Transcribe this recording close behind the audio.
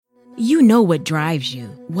You know what drives you,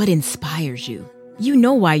 what inspires you. You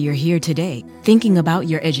know why you're here today, thinking about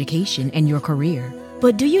your education and your career.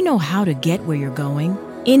 But do you know how to get where you're going?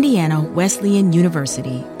 Indiana Wesleyan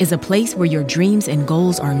University is a place where your dreams and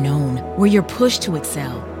goals are known, where you're pushed to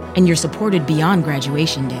excel, and you're supported beyond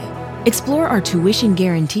graduation day. Explore our tuition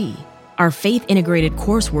guarantee, our faith-integrated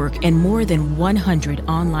coursework, and more than 100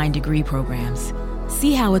 online degree programs.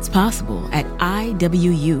 See how it's possible at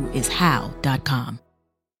iwuishow.com.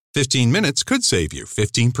 15 minutes could save you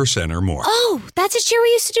 15% or more. Oh, that's a cheer we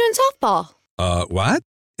used to do in softball. What?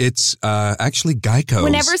 It's actually Geico's.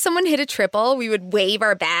 Whenever someone hit a triple, we would wave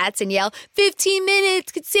our bats and yell, 15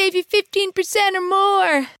 minutes could save you 15% or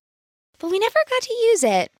more. But we never got to use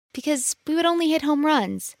it because we would only hit home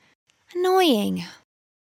runs. Annoying.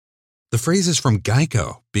 The phrase is from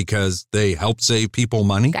Geico because they help save people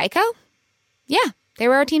money. Geico? Yeah, they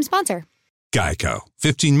were our team sponsor. Geico.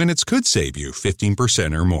 15 minutes could save you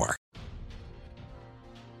 15% or more.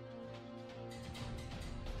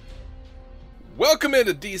 Welcome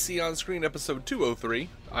into DC On Screen episode 203.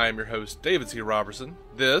 I am your host, David C. Robertson.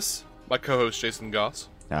 This, my co-host, Jason Goss.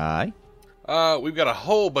 Hi. We've got a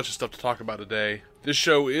whole bunch of stuff to talk about today. This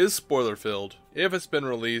show is spoiler-filled. If it's been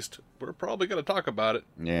released, we're probably going to talk about it.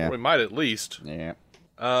 Yeah. Or we might at least. Yeah.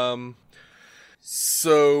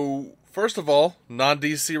 So, first of all,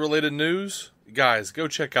 non-DC related news. Guys, go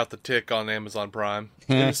check out The Tick on Amazon Prime.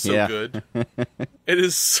 It is so good. It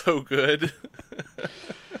is so good.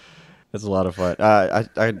 That's a lot of fun.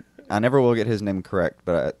 I never will get his name correct,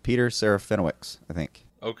 but Peter Serafinowicz, I think.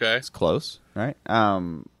 Okay. It's close, right? I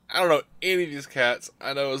don't know any of these cats.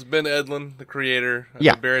 I know it's Ben Edlund, the creator. I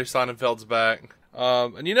know Barry Sonnenfeld's back.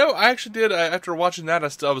 And you know, I actually did, after watching that,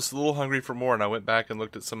 I was a little hungry for more, and I went back and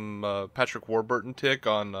looked at some Patrick Warburton Tick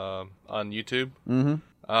on YouTube. Mm-hmm.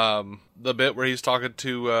 The bit where he's talking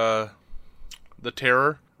to the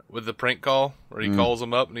Terror with the prank call, where he calls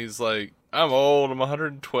him up and he's like, I'm old, I'm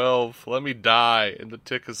 112, let me die. And the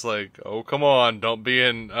Tick is like, oh, come on, don't be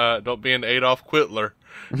an Adolf Hitler.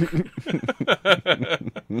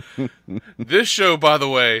 This show, by the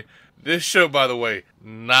way,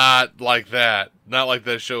 not like that. Not like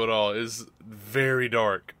that show at all. It's very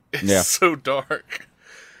dark. It's so dark.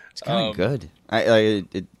 It's kind of good.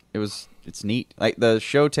 It's neat. Like, the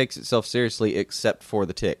show takes itself seriously except for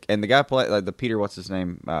the Tick. And the guy the Peter, what's his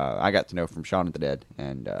name? I got to know from Shaun of the Dead,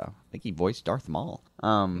 and I think he voiced Darth Maul.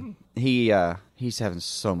 He's having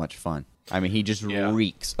so much fun. I mean, he just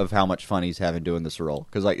reeks of how much fun he's having doing this role.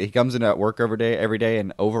 Because, like, he comes in at work every day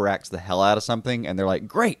and overacts the hell out of something, and they're like,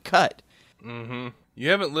 great, cut. Mm-hmm. You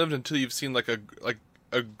haven't lived until you've seen, like a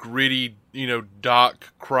gritty,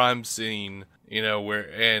 doc crime scene,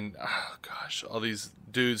 all these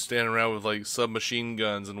dudes standing around with, like, submachine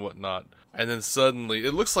guns and whatnot. And then suddenly,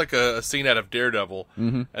 it looks like a scene out of Daredevil.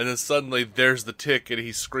 Mm-hmm. And then suddenly, there's the Tick, and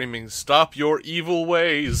he's screaming, "Stop your evil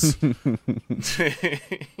ways!"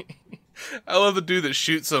 I love the dude that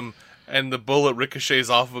shoots him, and the bullet ricochets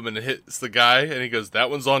off of him and it hits the guy, and he goes, "That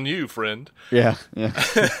one's on you, friend." Yeah.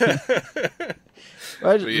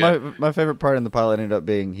 My favorite part in the pilot ended up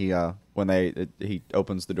being he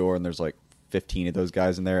opens the door and there's like 15 of those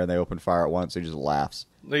guys in there, and they open fire at once. He just laughs.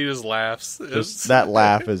 That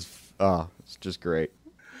laugh is it's just great.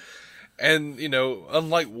 And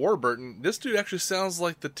unlike Warburton, this dude actually sounds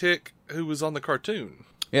like the Tick who was on the cartoon.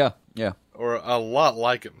 Yeah, or a lot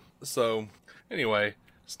like him. So anyway,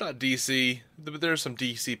 it's not DC, but there's some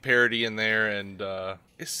DC parody in there, and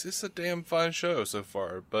it's a damn fun show so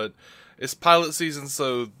far. But it's pilot season,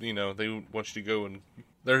 so they want you to go, and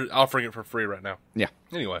they're offering it for free right now. Yeah.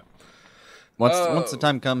 Anyway. Once the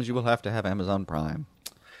time comes, you will have to have Amazon Prime.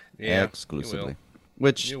 Yeah, exclusively.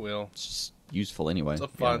 Which you will. It's just useful anyway. It's a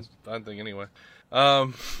fun thing anyway.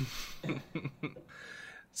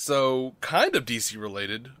 So kind of DC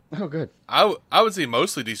related. Oh, good. I would say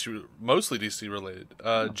mostly DC related.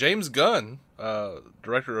 James Gunn,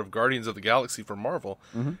 director of Guardians of the Galaxy for Marvel,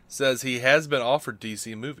 says he has been offered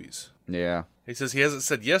DC movies. Yeah. He says he hasn't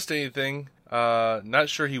said yes to anything. Not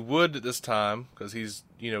sure he would at this time because he's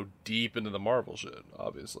deep into the Marvel shit,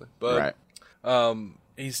 obviously. But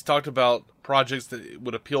he's talked about projects that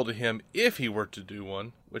would appeal to him if he were to do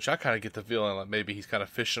one, which I kind of get the feeling like maybe he's kind of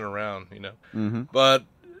fishing around, Mm-hmm. But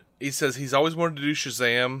he says he's always wanted to do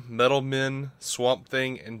Shazam, Metal Men, Swamp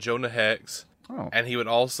Thing, and Jonah Hex. Oh. And he would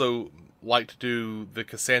also like to do the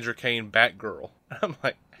Cassandra Cain Batgirl. I'm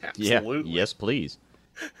like, absolutely. Yeah. Yes, please.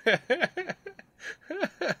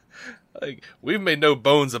 Like, we've made no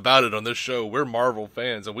bones about it on this show. We're Marvel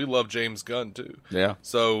fans, and we love James Gunn, too. Yeah.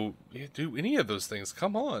 So, do any of those things.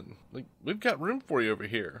 Come on. Like, we've got room for you over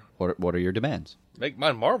here. What are your demands? Make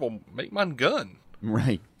mine Marvel. Make mine Gunn.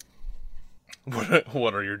 Right.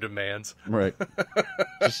 What are your demands? Right.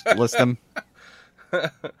 Just list them.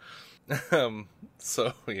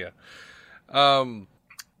 So yeah.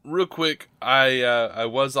 Real quick, I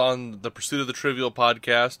was on the Pursuit of the Trivial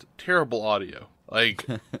podcast. Terrible audio. Like,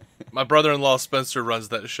 my brother-in-law Spencer runs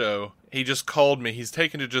that show. He just called me. He's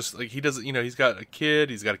taken to just, like, he doesn't, he's got a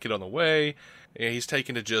kid on the way, and he's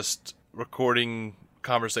taken to just recording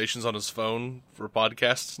conversations on his phone for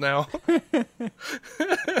podcasts now.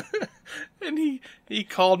 And he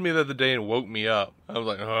called me the other day and woke me up. I was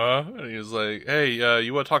like, huh? And he was like, hey,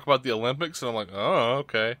 you want to talk about the Olympics? And I'm like, oh,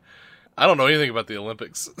 okay. I don't know anything about the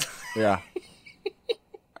Olympics. Yeah.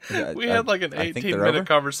 We had like an 18-minute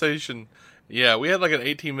conversation. Yeah, we had like an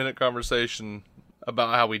 18-minute conversation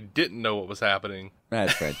about how we didn't know what was happening.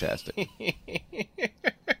 That's fantastic.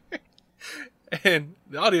 And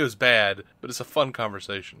the audio is bad, but it's a fun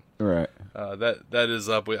conversation. Right. That is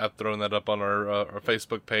up. I've thrown that up on our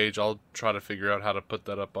Facebook page. I'll try to figure out how to put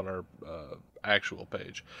that up on our actual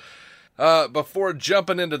page. Before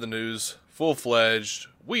jumping into the news, full-fledged,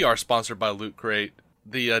 we are sponsored by Loot Crate.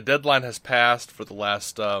 The deadline has passed for the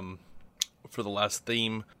last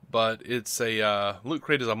theme, but it's Loot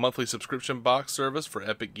Crate is a monthly subscription box service for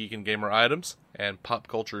epic geek and gamer items and pop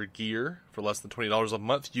culture gear. For less than $20 a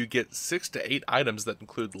month, you get 6 to 8 items that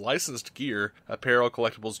include licensed gear, apparel,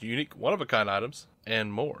 collectibles, unique, one-of-a-kind items,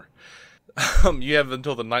 and more. You have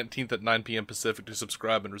until the 19th at 9 p.m. Pacific to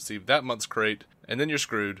subscribe and receive that month's crate, and then you're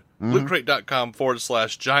screwed.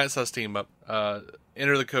 LootCrate.com/Giant Size Team Up.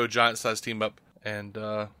 Enter the code Giant Size Team Up, and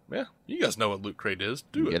yeah, you guys know what Loot Crate is.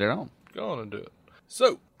 Do it. Get it on. Go on and do it.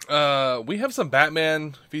 So, we have some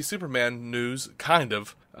Batman v Superman news, kind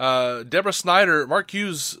of. Deborah Snyder, Mark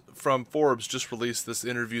Hughes from Forbes just released this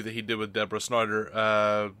interview that he did with Deborah Snyder,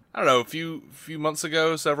 I don't know, several months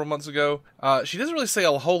ago. She doesn't really say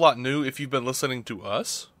a whole lot new if you've been listening to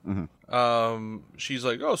us. Mm-hmm. She's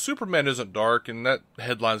like, oh, Superman isn't dark, and that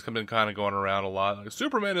headline's been kind of going around a lot. Like,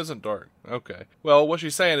 Superman isn't dark. Okay. Well, what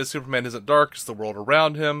she's saying is Superman isn't dark, it's the world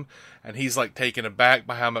around him, and he's like taken aback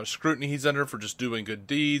by how much scrutiny he's under for just doing good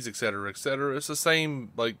deeds, etc., etc. It's the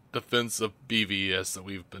same, like, defense of BVS that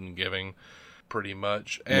we've been giving, pretty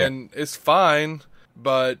much. And it's fine,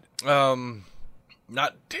 but,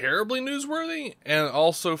 not terribly newsworthy, and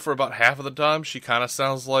also for about half of the time, she kind of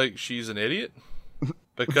sounds like she's an idiot.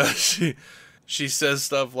 Because she says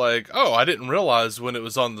stuff like, oh, I didn't realize when I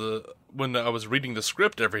was reading the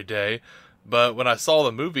script every day, but when I saw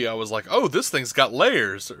the movie, I was like, oh, this thing's got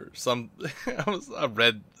layers, or some, I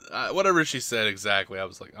read, whatever she said exactly, I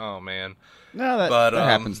was like, oh, man. No, that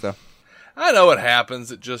happens, though. I know it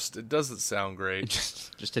happens, it doesn't sound great. It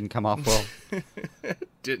just didn't come off well. It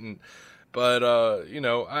didn't. But,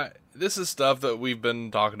 this is stuff that we've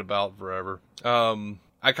been talking about forever.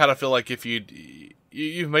 I kind of feel like if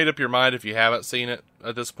you've made up your mind if you haven't seen it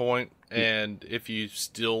at this point, and if you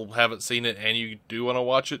still haven't seen it and you do want to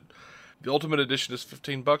watch it, the Ultimate Edition is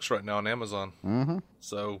 $15 right now on Amazon. Mm-hmm.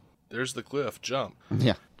 So there's the cliff. Jump.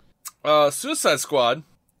 Yeah. Suicide Squad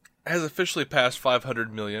has officially passed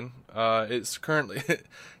 500 million. It's currently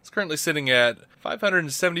sitting at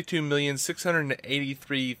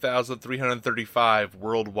 572,683,335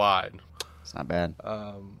 worldwide. It's not bad.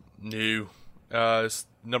 New. It's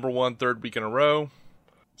number 1 third week in a row.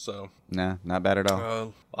 So nah, not bad at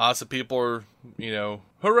all. Lots of people are,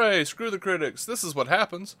 hooray, screw the critics. This is what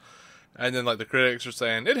happens. And then, like, the critics are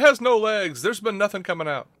saying, it has no legs. There's been nothing coming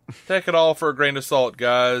out. Take it all for a grain of salt,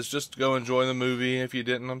 guys. Just go enjoy the movie. If you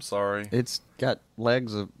didn't, I'm sorry. It's got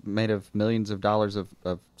legs made of millions of dollars of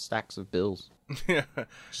stacks of bills. Yeah.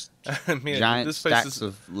 I mean, giant stacks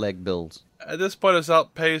of leg bills. At this point, it's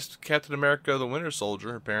outpaced Captain America the Winter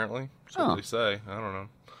Soldier, apparently. That's what they say. I don't know.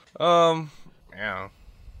 Yeah.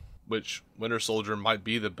 Which, Winter Soldier might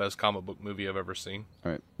be the best comic book movie I've ever seen.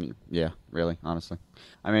 Right. Yeah, really, honestly.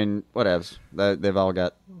 I mean, whatevs. They've all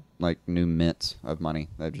got, like, new mints of money.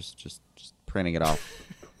 They're just printing it off.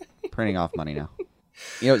 Printing off money now.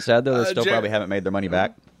 You know what's sad, though? They still probably haven't made their money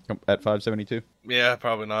back at 572. Yeah,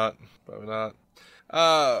 probably not.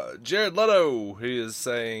 Jared Leto, he is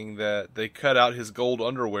saying that they cut out his gold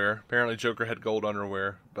underwear. Apparently Joker had gold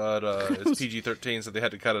underwear, but it's PG-13, so they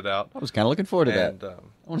had to cut it out. I was kind of looking forward to that. I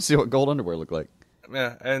want to see what gold underwear looked like.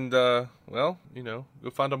 Yeah, and, go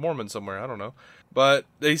find a Mormon somewhere. I don't know. But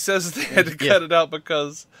he says they had to cut it out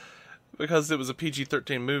because it was a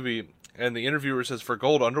PG-13 movie, and the interviewer says, for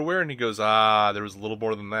gold underwear? And he goes, there was a little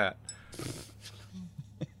more than that.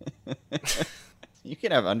 You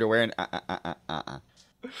can have underwear and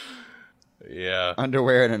Yeah.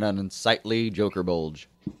 Underwear and an unsightly Joker bulge.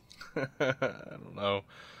 I don't know.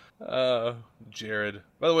 Jared.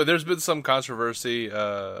 By the way, there's been some controversy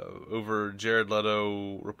over Jared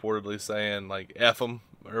Leto reportedly saying, like, F him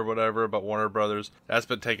or whatever about Warner Brothers. That's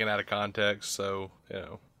been taken out of context, so,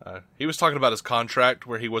 he was talking about his contract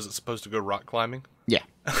where he wasn't supposed to go rock climbing. Yeah.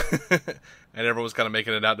 And everyone was kind of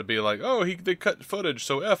making it out to be like, oh, they cut footage,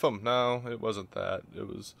 so F him. No, it wasn't that. It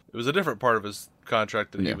was a different part of his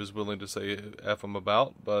contract that he was willing to say F him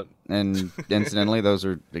about, but... And incidentally, those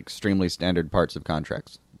are extremely standard parts of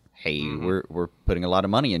contracts. Hey, we're putting a lot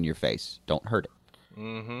of money in your face. Don't hurt it.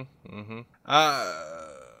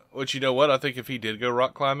 Which, you know what? I think if he did go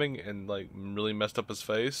rock climbing and, like, really messed up his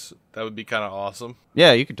face, that would be kind of awesome.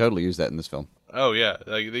 Yeah, you could totally use that in this film. Oh, yeah.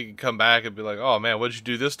 Like, they could come back and be like, oh, man, what'd you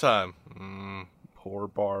do this time? Poor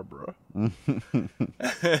Barbara.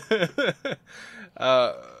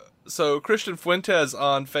 So Christian Fuentes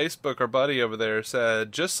on Facebook, our buddy over there,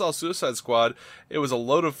 said, just saw Suicide Squad. It was a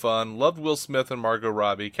load of fun. Loved Will Smith and Margot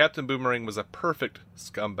Robbie. Captain Boomerang was a perfect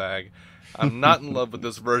scumbag. I'm not in love with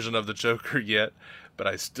this version of the Joker yet, but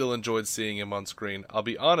I still enjoyed seeing him on screen. I'll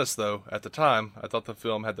be honest, though, at the time, I thought the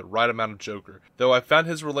film had the right amount of Joker, though I found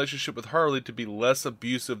his relationship with Harley to be less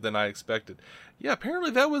abusive than I expected. Yeah,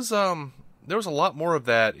 apparently that was, there was a lot more of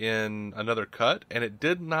that in Another Cut, and it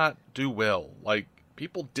did not do well. Like,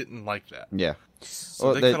 people didn't like that. Yeah.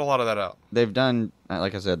 So they cut a lot of that out. They've done,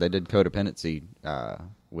 like I said, they did codependency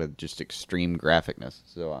with just extreme graphicness.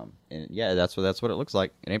 So, and yeah, that's what it looks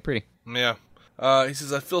like. It ain't pretty. Yeah. He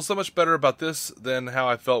says, I feel so much better about this than how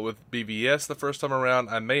I felt with BVS the first time around.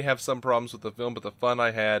 I may have some problems with the film, but the fun I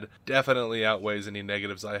had definitely outweighs any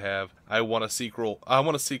negatives I have. I want a sequel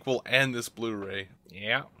and this Blu-ray.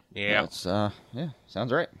 Yeah. Yeah. That's,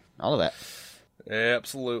 sounds right. All of that.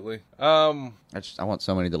 Absolutely. I want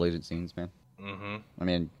so many deleted scenes, man. Mm-hmm. I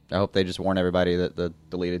mean, I hope they just warn everybody that the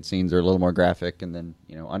deleted scenes are a little more graphic, and then,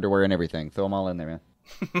 underwear and everything. Throw them all in there, man.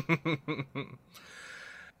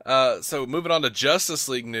 So moving on to Justice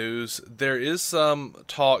League news, there is some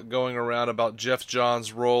talk going around about Jeff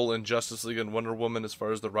Johns' role in Justice League and Wonder Woman as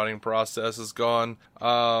far as the writing process has gone.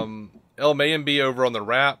 El Mayimbe over on The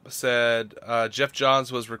Wrap said Jeff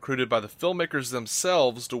Johns was recruited by the filmmakers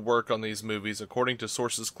themselves to work on these movies, according to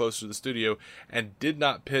sources close to the studio, and did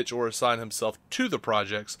not pitch or assign himself to the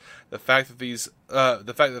projects. The fact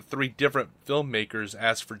that 3 different filmmakers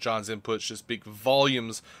asked for Johns' input should speak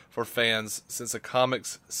volumes for fans, since a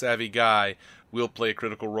comics-savvy guy will play a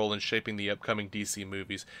critical role in shaping the upcoming DC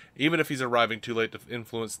movies, even if he's arriving too late to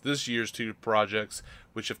influence this year's 2 projects,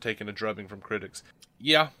 which have taken a drubbing from critics.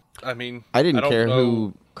 Yeah, I mean, I didn't care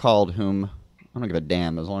who called whom. I don't give a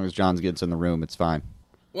damn. As long as Johns gets in the room, it's fine.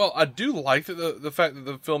 Well, I do like the fact that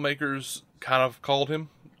the filmmakers kind of called him.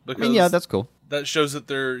 Because yeah, that's cool. That shows that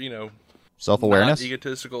they're, self-awareness, not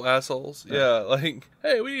egotistical assholes. Yeah, like,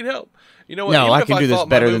 hey, we need help. You know what? No, I can do this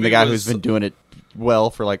better than the guy who's been doing it well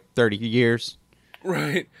for like 30 years.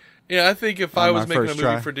 Right. Yeah, I think if I was making a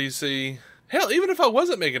movie for DC... Hell, even if I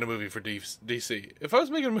wasn't making a movie for DC, if I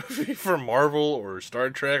was making a movie for Marvel or Star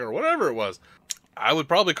Trek or whatever it was, I would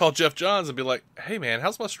probably call Jeff Johns and be like, hey man,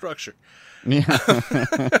 how's my structure? Yeah.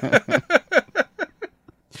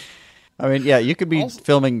 I mean, yeah, you could be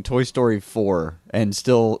filming Toy Story 4 and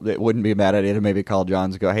still it wouldn't be a bad idea to maybe call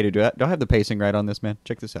Johns and go, hey, do I have the pacing right on this, man?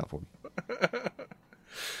 Check this out for me.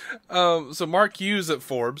 So Mark Hughes at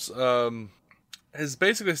Forbes is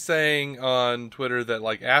basically saying on Twitter that,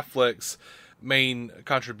 like, Affleck's main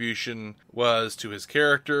contribution was to his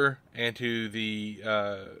character and to the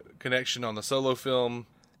connection on the Solo film,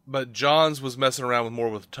 but Johns was messing around more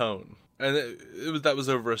with tone. And that was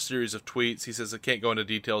over a series of tweets. He says, I can't go into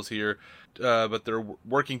details here, but they're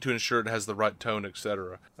working to ensure it has the right tone,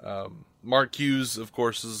 etc. Mark Hughes, of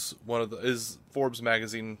course, is Forbes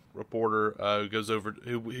magazine reporter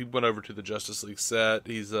who went over to the Justice League set.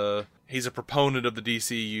 He's a proponent of the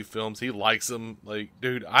DCEU films. He likes them. Like,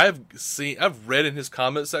 dude, I've read in his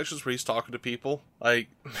comment sections where he's talking to people. Like,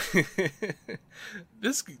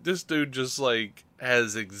 this dude just, like,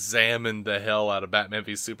 has examined the hell out of Batman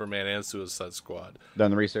v Superman and Suicide Squad.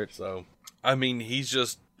 Done the research. So, I mean, he's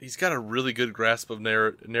got a really good grasp of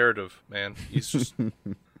narrative, man. He's just he's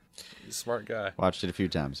a smart guy. Watched it a few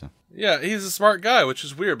times, huh? Yeah, he's a smart guy, which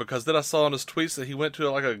is weird because then I saw in his tweets that he went to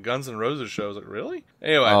like a Guns N' Roses show. I was like, really?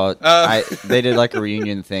 Anyway. They did like a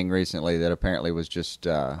reunion thing recently that apparently was just,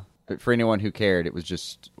 for anyone who cared, it was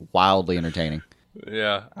just wildly entertaining.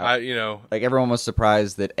 Yeah, like everyone was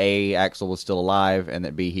surprised that A, Axl was still alive, and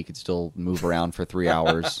that B, he could still move around for 3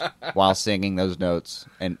 hours while singing those notes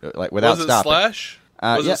and like without stopping. Was it Slash?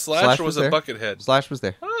 Was it Slash or was it Buckethead? Slash was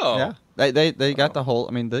there. Oh, yeah. They got the whole.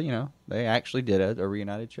 I mean, they actually did a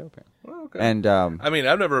reunited show. Apparently. Oh, okay. And I mean,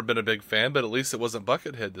 I've never been a big fan, but at least it wasn't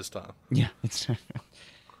Buckethead this time. Yeah, it's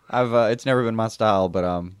never been my style, but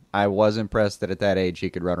I was impressed that at that age he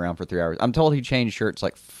could run around for 3 hours. I'm told he changed shirts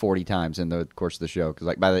like 40 times in the course of the show because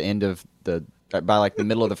like by the end of the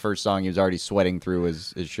middle of the first song he was already sweating through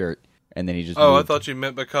his shirt, and then he just. Oh, moved. I thought you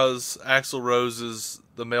meant because Axl Rose is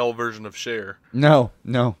the male version of Cher. No,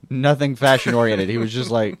 nothing fashion oriented. He was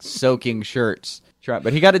just like soaking shirts.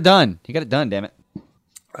 But he got it done. Damn it.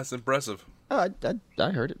 That's impressive. Oh, I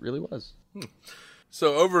heard it really was.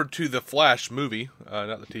 So over to the Flash movie,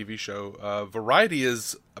 not the TV show. Variety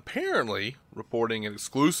is apparently reporting an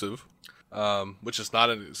exclusive, which is not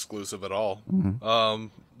an exclusive at all,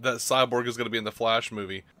 that Cyborg is going to be in the Flash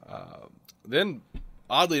movie. Then,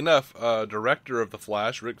 oddly enough, director of the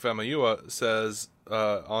Flash, Rick Famuyiwa, says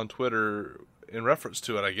on Twitter, in reference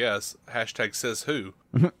to it, I guess, #says who.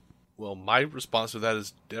 Well, my response to that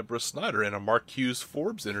is Deborah Snyder in a Mark Hughes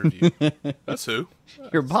Forbes interview. That's who.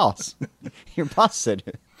 Your boss. Your boss said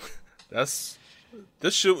it. This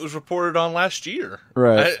shit was reported on last year.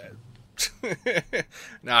 Right.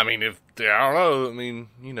 Now, I mean, I don't know. I mean,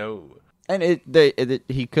 And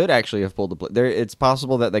he could actually have pulled the plug. It's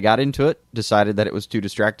possible that they got into it, decided that it was too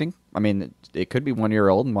distracting. I mean, it could be 1 year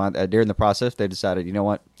old, and during the process, they decided, you know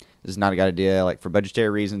what? This is not a good idea. Like, for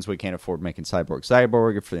budgetary reasons, we can't afford making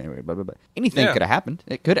Cyborg. Anyway, blah, blah, blah. Anything could have happened.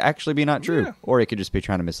 It could actually be not true. Yeah. Or it could just be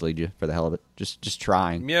trying to mislead you for the hell of it. Just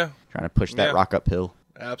trying. Yeah. Trying to push that rock uphill.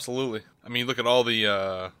 Absolutely. I mean, look at all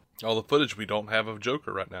the footage we don't have of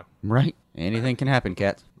Joker right now. Right. Anything can happen,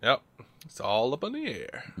 Kat. Yep. It's all up in the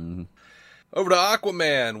air. Mm-hmm. Over to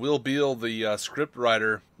Aquaman. Will Beall, the script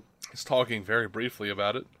writer, is talking very briefly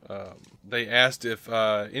about it. They asked if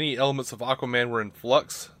any elements of Aquaman were in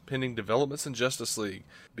flux pending developments in Justice League.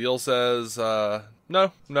 Beall says,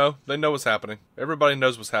 no, they know what's happening. Everybody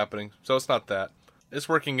knows what's happening, so it's not that. It's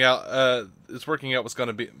working out. It's working out what's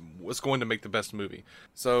going to make the best movie.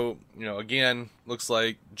 So, again, looks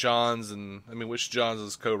like which Johns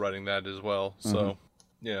is co-writing that as well. So,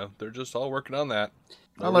 they're just all working on that.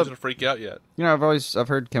 No reason to freak out yet. I've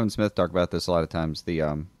heard Kevin Smith talk about this a lot of times.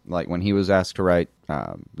 The like when he was asked to write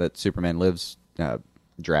that Superman Lives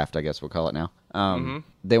draft, I guess we'll call it now.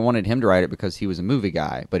 They wanted him to write it because he was a movie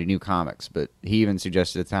guy, but he knew comics. But he even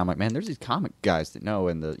suggested at the time, like, man, there's these comic guys that know,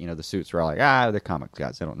 and the suits were all like, they're comic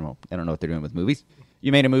guys. They don't know what they're doing with movies.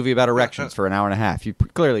 You made a movie about erections for an hour and a half.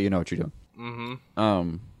 Clearly you know what you're doing.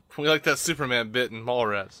 Mm-hmm. We like that Superman bit in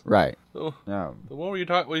Mallrats. Right. So, what were you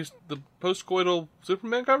talking? The post-coital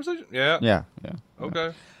Superman conversation? Yeah. Yeah.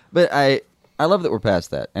 Okay. But I love that we're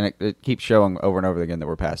past that, and it keeps showing over and over again that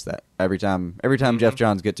we're past that. Every time Jeff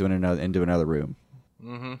Johns gets into another room.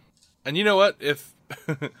 Mm-hmm. And you know what? If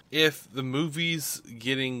the movie's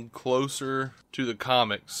getting closer to the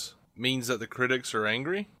comics means that the critics are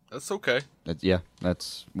angry, that's okay.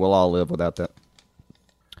 We'll all live without that.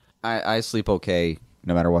 I sleep okay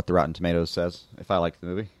no matter what the Rotten Tomatoes says if I like the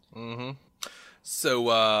movie. Mm-hmm.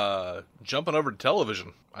 So, jumping over to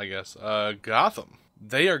television, I guess. Gotham.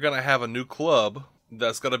 They are going to have a new club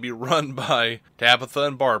that's going to be run by Tabitha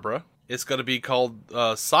and Barbara. It's going to be called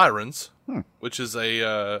Sirens, which is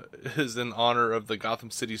is in honor of the Gotham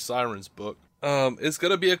City Sirens book. It's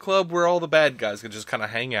going to be a club where all the bad guys can just kind of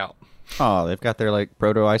hang out. Oh, they've got their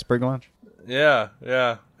proto-iceberg launch? Yeah.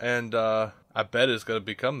 And I bet it's going to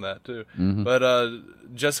become that, too. Mm-hmm.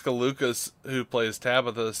 But Jessica Lucas, who plays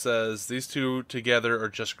Tabitha, says these two together are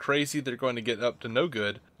just crazy. They're going to get up to no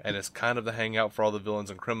good, and it's kind of the hangout for all the villains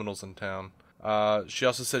and criminals in town. She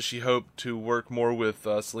also says she hoped to work more with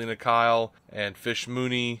Selena Kyle and Fish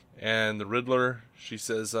Mooney and the Riddler. She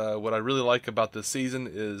says, what I really like about this season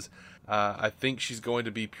is I think she's going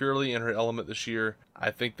to be purely in her element this year.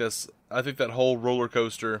 I think that whole roller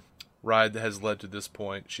coaster ride that has led to this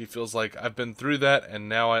point. She feels like I've been through that, and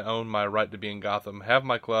now I own my right to be in Gotham, have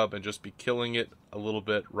my club, and just be killing it a little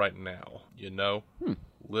bit right now.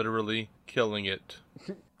 Literally killing it.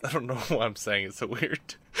 I don't know why I'm saying it so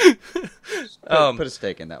weird. Put a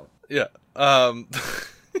stake in that one. Yeah.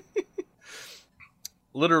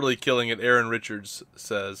 Literally killing it, Aaron Richards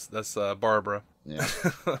says. That's Barbara. Yeah.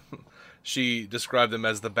 She described them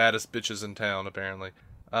as the baddest bitches in town, apparently.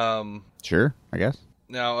 Sure, I guess.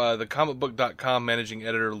 Now, the comicbook.com managing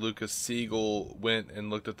editor Lucas Siegel went and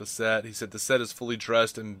looked at the set. He said the set is fully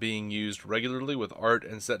dressed and being used regularly, with art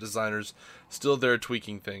and set designers still there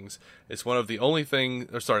tweaking things. It's one of the only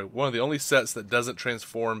sets that doesn't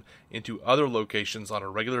transform into other locations on a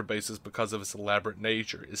regular basis because of its elaborate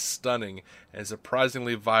nature. It's stunning and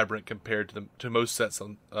surprisingly vibrant compared to most sets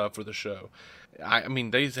for the show. I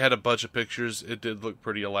mean, they had a bunch of pictures. It did look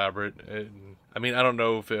pretty elaborate. I don't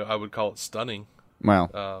know if I would call it stunning.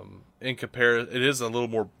 Wow. In comparison, it is a little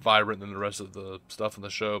more vibrant than the rest of the stuff in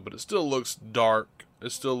the show, but it still looks dark.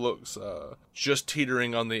 It still looks just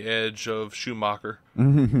teetering on the edge of Schumacher.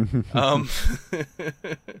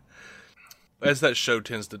 As that show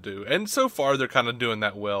tends to do. And so far, they're kind of doing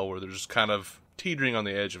that well, where they're just kind of teetering on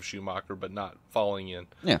the edge of Schumacher, but not falling in.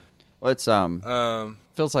 Yeah. Well, it's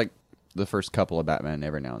feels like the first couple of Batman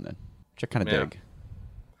every now and then, which I kind of dig.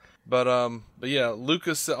 But yeah,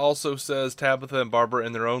 Lucas also says Tabitha and Barbara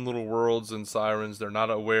in their own little worlds and sirens. They're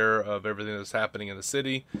not aware of everything that's happening in the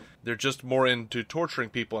city. They're just more into torturing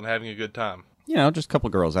people and having a good time. You know, just a couple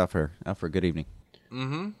girls out for a good evening.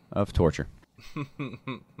 Of torture.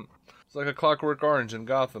 It's like a Clockwork Orange in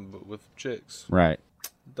Gotham, but with chicks. Right.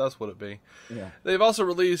 That's what it be. Yeah. They've also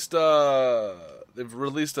released a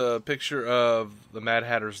picture of the Mad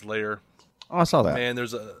Hatter's lair. Oh, I saw that. Man,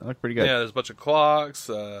 that looked pretty good. Yeah, there's a bunch of clocks,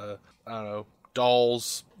 I don't know,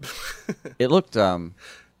 dolls. It looked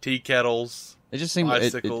tea kettles. It just seemed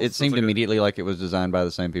it seemed immediately like it was designed by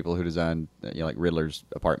the same people who designed like Riddler's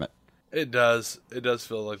apartment. It does. It does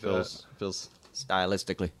feel like that. Feels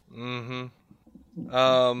stylistically.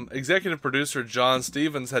 Executive producer John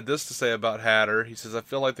Stevens had this to say about Hatter. He says, I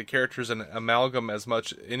feel like the character's an amalgam as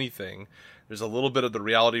much anything. There's a little bit of the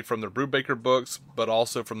reality from the Brubaker books, but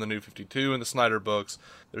also from the New 52 and the Snyder books.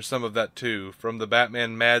 There's some of that too. From the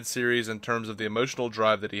Batman Mad series in terms of the emotional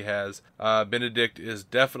drive that he has, Benedict is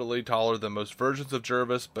definitely taller than most versions of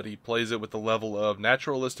Jervis, but he plays it with a level of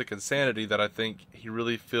naturalistic insanity that I think he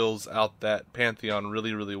really fills out that pantheon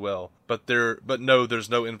really, really well. But no, there's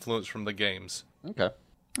no influence from the games. Okay.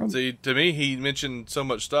 See, to me, he mentioned so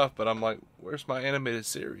much stuff, but I'm like, where's my animated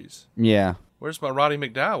series? Yeah. Where's my Roddy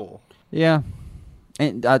McDowell? Yeah.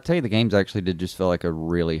 And I'll tell you, the games actually did just feel like a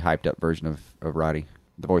really hyped up version of Roddy.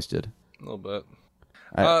 The voice did. A little bit.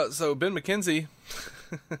 So Ben McKenzie.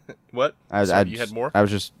 What? You had more? I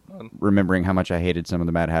was just remembering how much I hated some of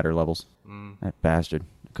the Mad Hatter levels. That bastard.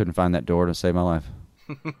 I couldn't find that door to save my life.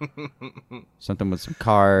 Something with some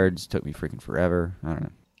cards. Took me freaking forever. I don't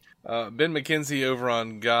know. Ben McKenzie over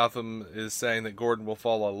on Gotham is saying that Gordon will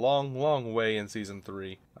fall a long, long way in Season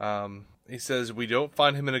 3. He says we don't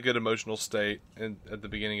find him in a good emotional state at the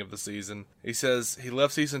beginning of the season. He says he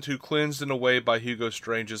left Season 2 cleansed in a way by Hugo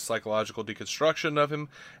Strange's psychological deconstruction of him,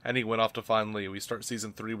 and he went off to find Lee. We start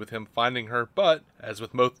Season 3 with him finding her, but, as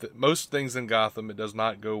with most things in Gotham, it does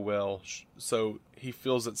not go well, so he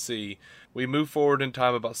feels at sea. We move forward in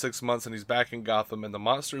time about 6 months, and he's back in Gotham, and the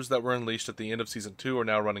monsters that were unleashed at the end of Season 2 are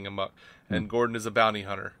now running amok, and Gordon is a bounty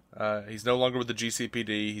hunter. He's no longer with the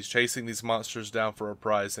GCPD. He's chasing these monsters down for a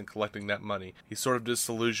prize and collecting that money. He's sort of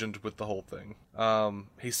disillusioned with the whole thing.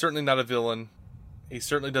 He's certainly not a villain. He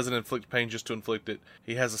certainly doesn't inflict pain just to inflict it.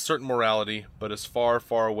 He has a certain morality, but is far,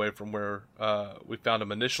 far away from where we found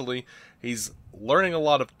him initially. He's learning a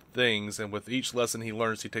lot of things, and with each lesson he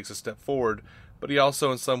learns, he takes a step forward, but he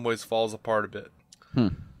also in some ways falls apart a bit.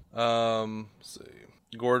 Let's see.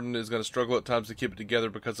 Gordon is going to struggle at times to keep it together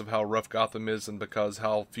because of how rough Gotham is and because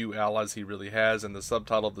how few allies he really has, and the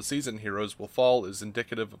subtitle of the season, Heroes Will Fall, is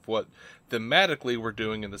indicative of what thematically we're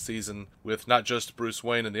doing in the season with not just Bruce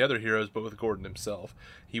Wayne and the other heroes, but with Gordon himself.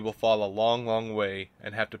 He will fall a long, long way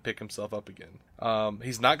and have to pick himself up again.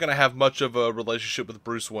 He's not going to have much of a relationship with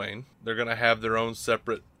Bruce Wayne. They're going to have their own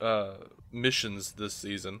separate missions this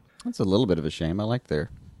season. That's a little bit of a shame. I like their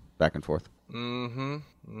back and forth.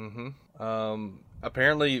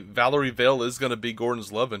 Apparently, Valerie Vale is going to be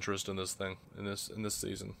Gordon's love interest in this thing, in this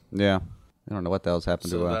season. Yeah, I don't know what the hell's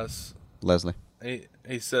happened to Leslie.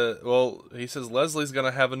 He says Leslie's going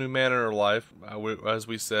to have a new man in her life, as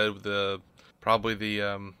we said, with probably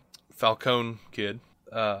the Falcone kid.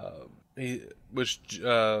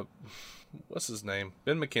 What's his name?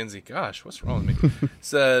 Ben McKenzie. Gosh, what's wrong with me?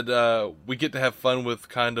 Said we get to have fun with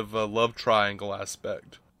kind of a love triangle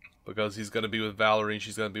aspect. Because he's going to be with Valerie and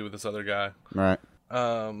she's going to be with this other guy. Right.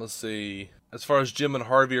 Let's see. As far as Jim and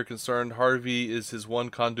Harvey are concerned, Harvey is his one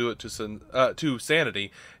conduit to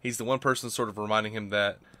sanity. He's the one person sort of reminding him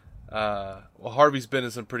that, Harvey's been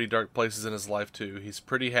in some pretty dark places in his life too. He's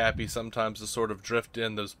pretty happy sometimes to sort of drift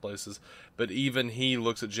in those places. But even he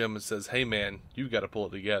looks at Jim and says, hey man, you got to pull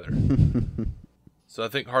it together. So I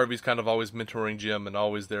think Harvey's kind of always mentoring Jim and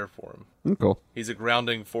always there for him. Cool. He's a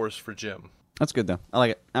grounding force for Jim. That's good, though. I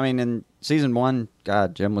like it. I mean, in season 1,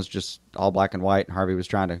 God, Jim was just all black and white, and Harvey was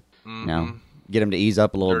trying to, get him to ease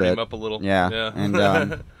up a little Dirty bit. him up a little. Yeah. And,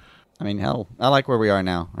 I mean, hell, I like where we are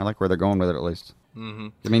now. I like where they're going with it, at least. Mm-hmm.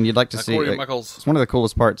 I mean, you'd like to see... it's one of the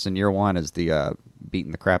coolest parts in year 1 is the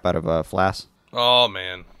beating the crap out of Flass. Oh,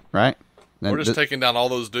 man. Right? We're just taking down all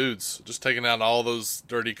those dudes. Just taking down all those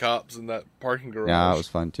dirty cops in that parking garage. Yeah, it was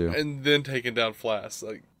fun, too. And then taking down Flass.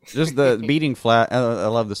 Like... Just the beating Flass. I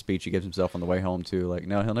love the speech he gives himself on the way home, too. Like,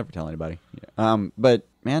 no, he'll never tell anybody. Yeah. But,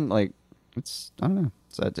 man, like, I don't know.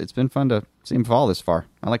 It's been fun to see him fall this far.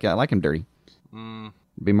 I like him dirty. It'd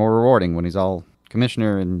be more rewarding when he's all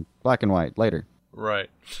commissioner in black and white later. Right.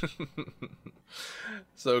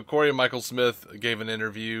 So Corey Michael Smith gave an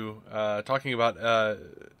interview talking about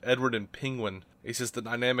Edward and Penguin. He says the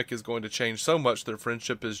dynamic is going to change so much their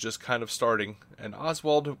friendship is just kind of starting. And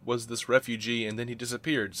Oswald was this refugee and then he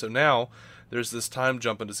disappeared. So now there's this time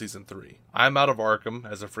jump into season 3. I'm out of Arkham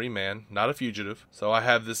as a free man, not a fugitive. So I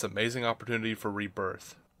have this amazing opportunity for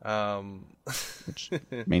rebirth. Which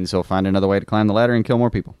means he'll find another way to climb the ladder and kill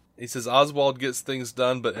more people. He says, Oswald gets things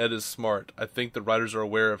done, but Ed is smart. I think the writers are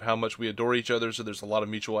aware of how much we adore each other, so there's a lot of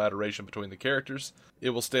mutual adoration between the characters.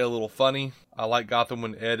 It will stay a little funny. I like Gotham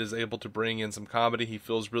when Ed is able to bring in some comedy. He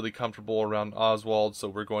feels really comfortable around Oswald, so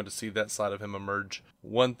we're going to see that side of him emerge.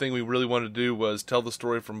 One thing we really wanted to do was tell the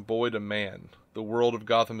story from boy to man. The world of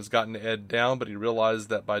Gotham has gotten Ed down, but he realized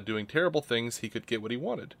that by doing terrible things, he could get what he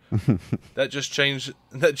wanted. That just changed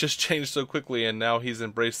so quickly, and now he's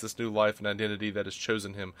embraced this new life and identity that has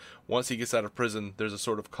chosen him. Once he gets out of prison, there's a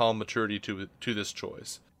sort of calm maturity to this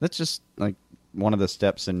choice. That's just like one of the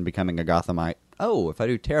steps in becoming a Gothamite. Oh, if I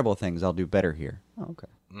do terrible things, I'll do better here. Oh, okay.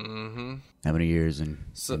 Mm-hmm. How many years in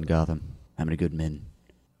Gotham? How many good men?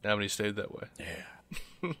 How many stayed that way?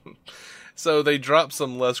 Yeah. So they dropped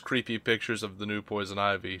some less creepy pictures of the new Poison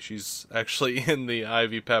Ivy. She's actually in the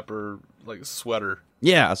Ivy Pepper sweater.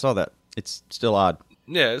 Yeah, I saw that. It's still odd.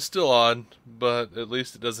 Yeah, it's still odd, but at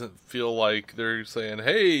least it doesn't feel like they're saying,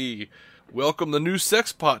 "Hey, welcome the new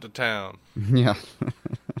sex pot to town." Yeah.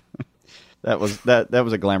 That was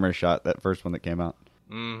a glamorous shot, that first one that came out.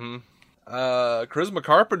 Mm-hmm. Charisma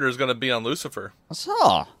Carpenter is going to be on Lucifer. I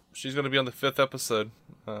saw. She's going to be on the 5th episode.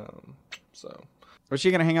 Was she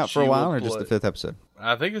going to hang out for a while, or just the 5th episode?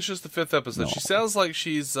 I think it's just the 5th episode. No. She sounds like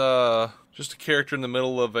she's just a character in the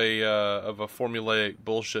middle of a formulaic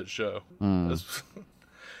bullshit show. Well,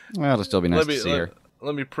 it'll still be nice to see her.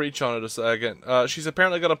 Let me preach on it a second. She's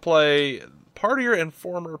apparently going to play partier and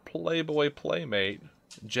former Playboy playmate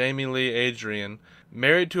Jamie Lee Adrian.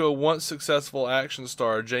 Married to a once successful action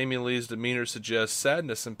star, Jamie Lee's demeanor suggests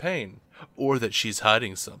sadness and pain, or that she's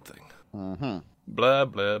hiding something. Mm-hmm. Blah,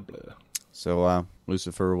 blah, blah. So,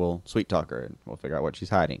 Lucifer will sweet talk her, and we'll figure out what she's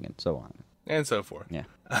hiding, and so on. And so forth. Yeah.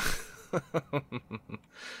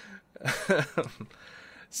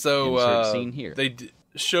 So, insert scene here.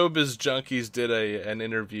 Showbiz Junkies did an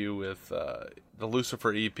interview with the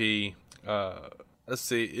Lucifer EP. Let's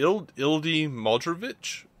see, Ildi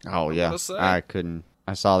Modrovich. Oh, yeah.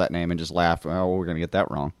 I saw that name and just laughed. Oh, we're going to get that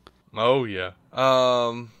wrong. Oh, yeah.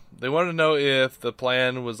 They wanted to know if the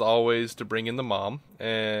plan was always to bring in the mom.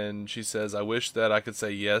 And she says, I wish that I could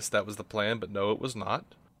say yes, that was the plan, but no, it was not.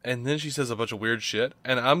 And then she says a bunch of weird shit.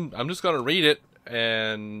 And I'm just going to read it.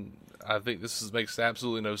 And I think this makes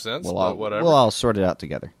absolutely no sense, but whatever. We'll all sort it out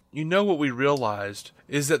together. You know what we realized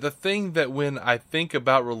is that the thing that when I think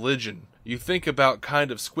about religion, you think about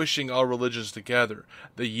kind of squishing all religions together,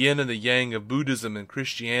 the yin and the yang of Buddhism and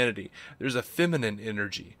Christianity. There's a feminine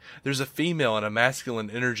energy. There's a female and a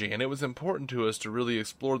masculine energy, and it was important to us to really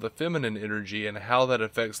explore the feminine energy and how that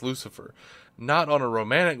affects Lucifer. Not on a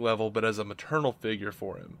romantic level, but as a maternal figure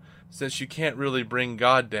for him. Since you can't really bring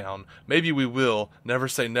God down, maybe we will, never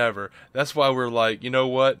say never. That's why we're like, you know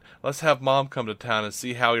what? Let's have Mom come to town and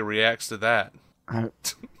see how he reacts to that.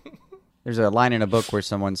 There's a line in a book where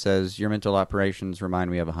someone says, your mental operations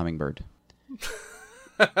remind me of a hummingbird.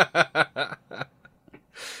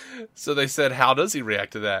 So they said, how does he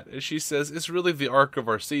react to that? And she says, it's really the arc of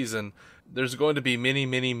our season. There's going to be many,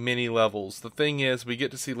 many, many levels. The thing is, we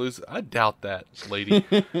get to see Lucifer. I doubt that, lady.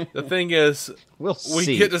 The thing is,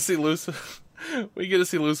 we get to see Lucifer. We get to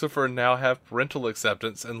see Lucifer now have parental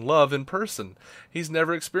acceptance and love in person. He's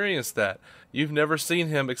never experienced that. You've never seen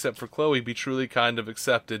him, except for Chloe, be truly kind of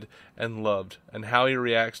accepted and loved. And how he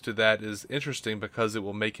reacts to that is interesting because it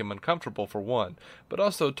will make him uncomfortable, for one. But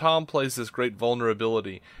also, Tom plays this great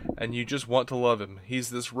vulnerability, and you just want to love him. He's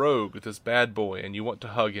this rogue, this bad boy, and you want to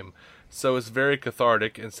hug him. So it's very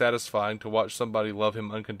cathartic and satisfying to watch somebody love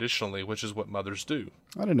him unconditionally, which is what mothers do.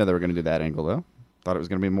 I didn't know they were going to do that angle, though. Thought it was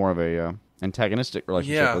going to be more of a antagonistic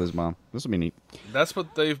relationship with his mom. This will be neat. That's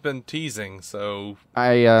what they've been teasing, so...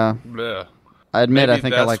 I admit, I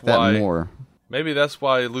think I like that more. Maybe that's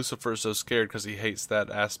why Lucifer's so scared, because he hates that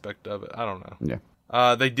aspect of it. I don't know.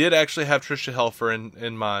 Yeah. They did actually have Trisha Helfer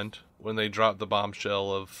in mind when they dropped the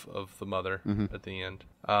bombshell of the mother at the end.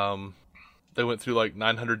 They went through like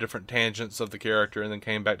 900 different tangents of the character and then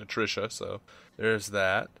came back to Trisha, so there's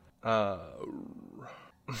that.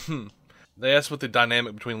 They asked what the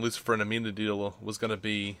dynamic between Lucifer and Amenadiel was going to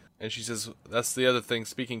be, and she says, that's the other thing,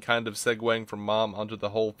 speaking kind of segueing from Mom onto the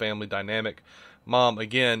whole family dynamic. Mom,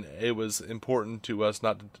 again, it was important to us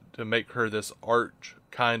not to make her this arch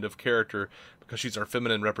kind of character, because she's our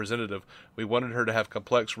feminine representative. We wanted her to have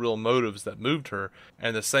complex, real motives that moved her,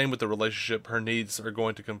 and the same with the relationship. Her needs are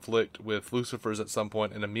going to conflict with Lucifer's at some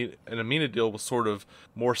point, and Amenadiel will sort of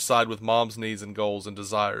more side with Mom's needs and goals and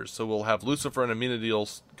desires. So we'll have Lucifer and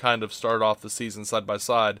Amenadiel kind of start off the season side by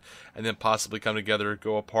side, and then possibly come together,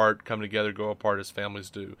 go apart, come together, go apart as families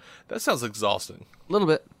do. That sounds exhausting. A little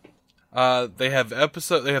bit. They have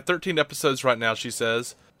 13 episodes right now, she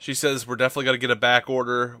says. She says we're definitely going to get a back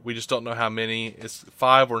order. We just don't know how many. It's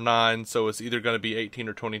 5 or 9, so it's either going to be 18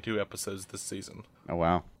 or 22 episodes this season. Oh,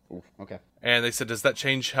 wow. Ooh, okay. And they said, does that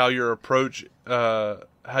change how you approach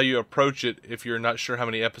it if you're not sure how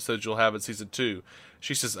many episodes you'll have in season 2?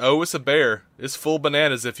 She says, oh, it's a bear. It's full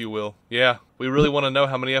bananas, if you will. Yeah, we really want to know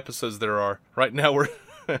how many episodes there are. Right now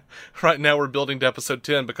we're building to episode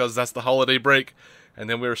 10 because that's the holiday break, and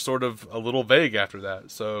then we're sort of a little vague after that.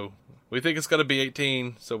 So we think it's going to be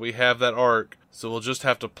 18, so we have that arc. So we'll just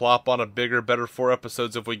have to plop on a bigger, better 4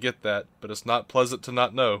 episodes if we get that. But it's not pleasant to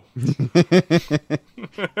not know.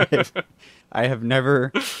 I have never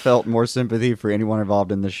felt more sympathy for anyone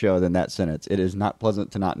involved in the show than that sentence. It is not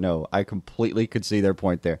pleasant to not know. I completely could see their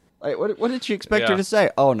point there. Like, what did she expect her to say?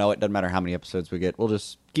 Oh, no, it doesn't matter how many episodes we get. We'll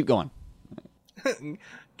just keep going.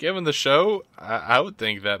 Given the show, I would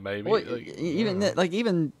think that maybe. Well,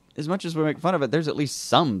 even as much as we make fun of it, there's at least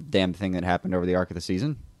some damn thing that happened over the arc of the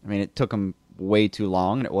season. I mean, it took them way too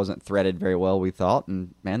long, and it wasn't threaded very well, we thought.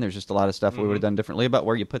 And, man, there's just a lot of stuff we would have done differently about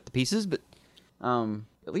where you put the pieces, but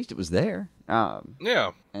at least it was there.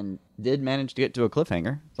 Yeah. And did manage to get to a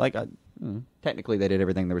cliffhanger. It's like, technically they did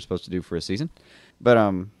everything they were supposed to do for a season. But,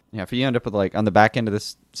 yeah, if you end up with, like, on the back end of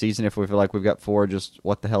this season, if we feel like we've got 4 just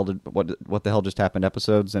what the hell just happened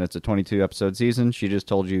episodes, and it's a 22-episode season, she just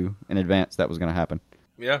told you in advance that was going to happen.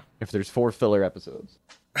 Yeah. If there's 4 filler episodes,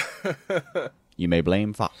 you may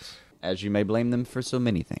blame Fox, as you may blame them for so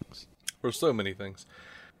many things. For so many things.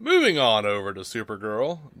 Moving on over to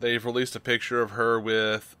Supergirl, they've released a picture of her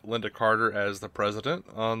with Linda Carter as the president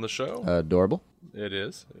on the show. Adorable. It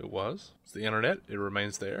is. It was. It's the internet. It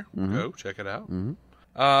remains there. Go check it out.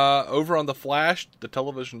 Over on The Flash, the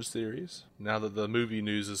television series, now that the movie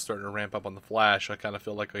news is starting to ramp up on The Flash, I kind of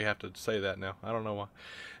feel like we have to say that now. I don't know why.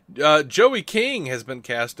 Joey King has been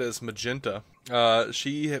cast as Magenta.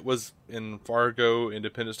 She was in Fargo,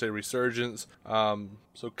 Independence Day Resurgence,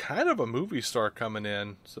 so kind of a movie star coming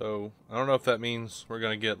in. So I don't know if that means we're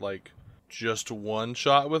going to get like just one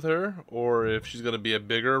shot with her, or if she's going to be a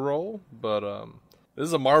bigger role, but this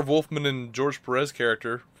is a Marv Wolfman and George Perez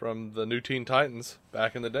character from the new Teen Titans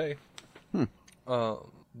back in the day.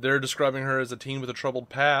 They're describing her as a teen with a troubled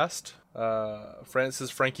past.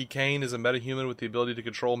 Frankie Kane is a metahuman with the ability to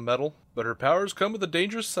control metal, but her powers come with a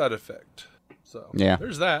dangerous side effect. So, yeah,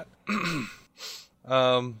 there's that.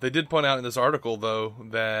 They did point out in this article, though,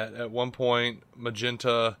 that at one point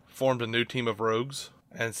Magenta formed a new team of rogues,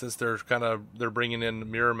 and since they're bringing in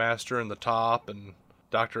Mirror Master and the Top and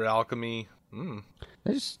Dr. Alchemy.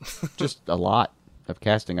 There's just a lot of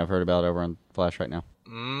casting I've heard about over on Flash right now.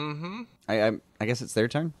 I guess it's their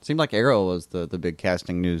turn. Seemed like Arrow was the big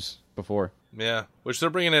casting news before. Yeah, which they're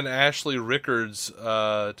bringing in Ashley Rickards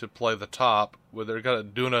to play the Top, where they're kind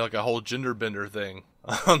of doing a whole gender bender thing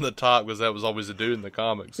on the Top, because that was always a dude in the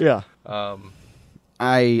comics. Yeah.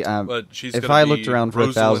 But she's if I looked around for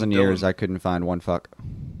 1,000 years, I couldn't find one fuck.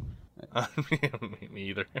 Me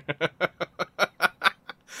either.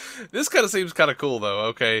 This kind of seems kind of cool, though.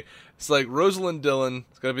 Okay, it's like Rosalind Dillon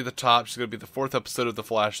is going to be the Top. She's going to be the 4th episode of The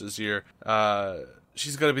Flash this year.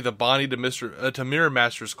 She's going to be the Bonnie to Mirror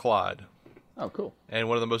Master's Clyde. Oh, cool. And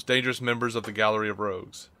one of the most dangerous members of the Gallery of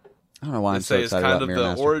Rogues. I don't know why I'm so excited about Mirror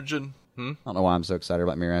Master. Origin. I don't know why I'm so excited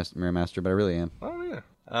about Mirror Master, but I really am. Oh, yeah.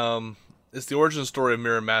 It's the origin story of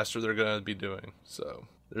Mirror Master they're going to be doing. So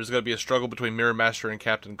there's going to be a struggle between Mirror Master and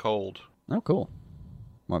Captain Cold. Oh, cool.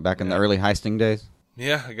 What, back in the early heisting days?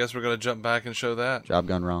 Yeah, I guess we're going to jump back and show that. Job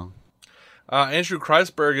gone wrong. Andrew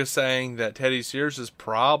Kreisberg is saying that Teddy Sears is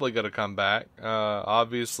probably going to come back.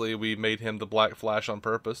 Obviously, we made him the Black Flash on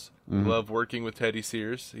purpose. We love working with Teddy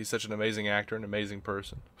Sears. He's such an amazing actor, an amazing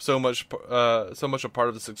person. So much a part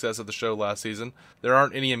of the success of the show last season. There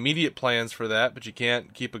aren't any immediate plans for that, but you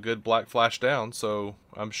can't keep a good Black Flash down, so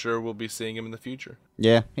I'm sure we'll be seeing him in the future.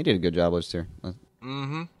 Yeah, he did a good job last year.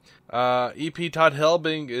 EP Todd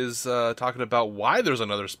Helbing is talking about why there's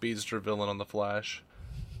another speedster villain on The Flash.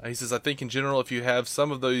 He says, I think in general, if you have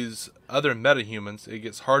some of those other metahumans, it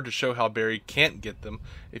gets hard to show how Barry can't get them.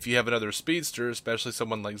 If you have another speedster, especially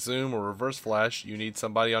someone like Zoom or Reverse Flash, you need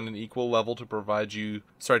somebody on an equal level to provide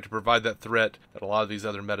that threat that a lot of these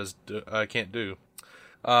other metas can't do.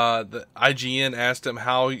 The IGN asked him,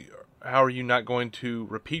 how are you not going to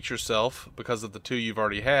repeat yourself because of the two you've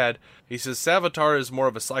already had? He says, Savitar is more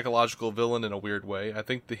of a psychological villain in a weird way. I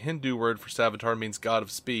think the Hindu word for Savitar means god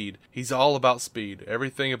of speed. He's all about speed.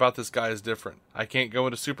 Everything about this guy is different. I can't go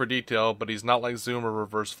into super detail, but he's not like Zoom or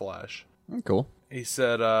Reverse Flash. Cool. He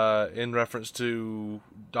said, in reference to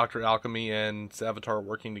Dr. Alchemy and Savitar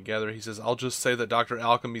working together, he says, I'll just say that Dr.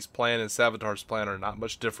 Alchemy's plan and Savitar's plan are not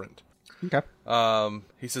much different. Okay.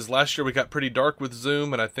 He says, last year we got pretty dark with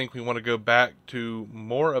Zoom, and I think we want to go back to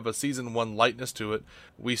more of a Season 1 lightness to it.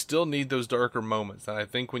 We still need those darker moments, and I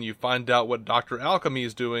think when you find out what Dr. Alchemy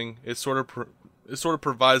is doing, it sort of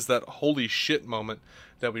provides that holy shit moment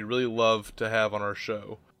that we really love to have on our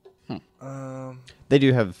show. They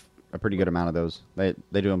do have a pretty good amount of those. They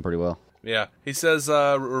do them pretty well. Yeah. He says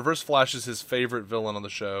Reverse Flash is his favorite villain on the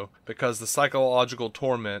show because the psychological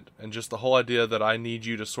torment and just the whole idea that I need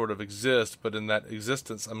you to sort of exist, but in that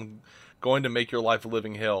existence I'm going to make your life a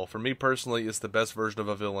living hell. For me personally, it's the best version of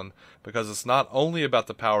a villain because it's not only about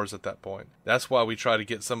the powers at that point. That's why we try to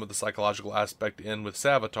get some of the psychological aspect in with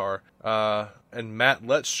Savitar. And Matt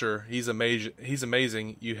Letcher, he's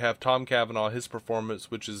amazing. You have Tom Cavanaugh, his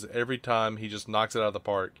performance, which is every time he just knocks it out of the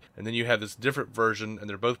park. And then you have this different version, and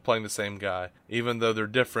they're both playing the same guy. Even though they're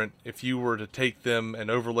different, if you were to take them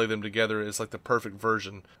and overlay them together, it's like the perfect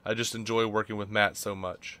version. I just enjoy working with Matt so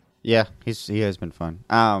much. Yeah, he has been fun.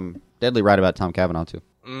 Deadly right about Tom Cavanaugh too.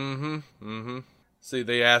 See,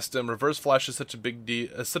 they asked him, Reverse Flash is such a big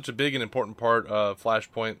and important part of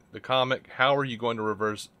Flashpoint, the comic. How are you going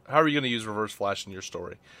to use Reverse Flash in your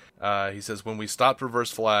story? He says, when we stopped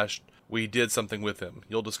Reverse Flash, we did something with him.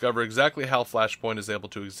 You'll discover exactly how Flashpoint is able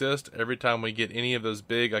to exist. Every time we get any of those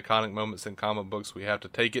big, iconic moments in comic books, we have to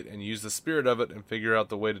take it and use the spirit of it and figure out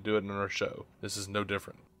the way to do it in our show. This is no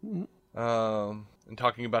different. And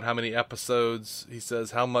talking about how many episodes, he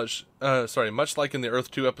says much like in the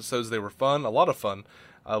Earth 2 episodes, they were fun, a lot of fun.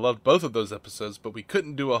 I loved both of those episodes, but we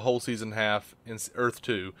couldn't do a whole season half in Earth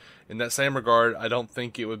 2. In that same regard, I don't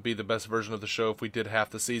think it would be the best version of the show if we did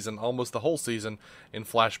half the season, almost the whole season, in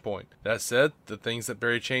Flashpoint. That said, the things that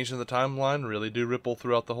Barry changed in the timeline really do ripple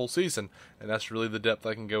throughout the whole season, and that's really the depth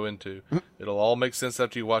I can go into. It'll all make sense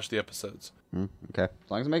after you watch the episodes. Okay.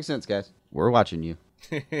 As long as it makes sense, guys. We're watching you.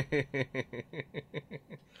 They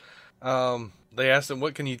asked him,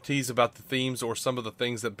 what can you tease about the themes or some of the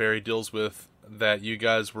things that Barry deals with that you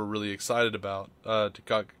guys were really excited about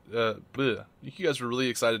you guys were really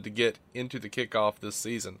excited to get into the kickoff this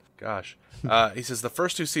season. Gosh. He says the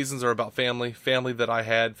first two seasons are about family that I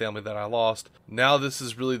had, family that I lost. Now this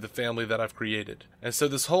is really the family that I've created. And so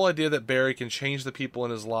this whole idea that Barry can change the people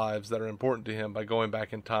in his lives that are important to him by going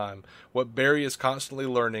back in time. What Barry is constantly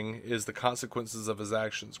learning is the consequences of his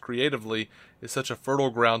actions. Creatively, it's such a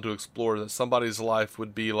fertile ground to explore that somebody's life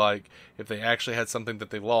would be like if they actually had something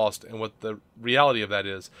that they lost and what the reality of that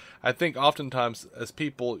is. I think oftentimes as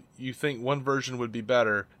people, you think one version would be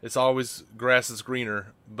better. It's always grass is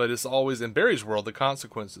greener, but it's always, in Barry's world, the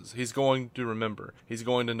consequences. He's going to remember. He's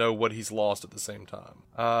going to know what he's lost at the same time.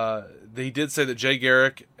 He did say that Jay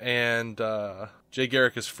Garrick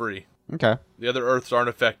is free. Okay. The other Earths aren't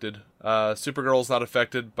affected. Supergirl's not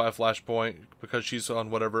affected by Flashpoint because she's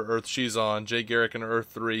on whatever Earth she's on. Jay Garrick in Earth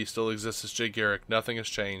 3 still exists as Jay Garrick. Nothing has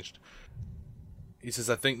changed. He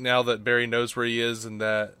says, I think now that Barry knows where he is and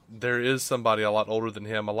that there is somebody a lot older than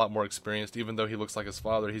him, a lot more experienced, even though he looks like his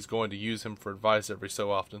father, he's going to use him for advice every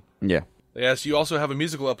so often. Yeah. They asked, you also have a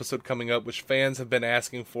musical episode coming up, which fans have been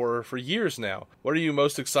asking for years now. What are you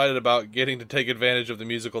most excited about getting to take advantage of the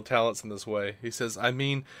musical talents in this way? He says, I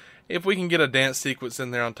mean, if we can get a dance sequence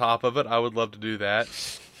in there on top of it, I would love to do that.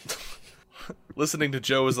 Listening to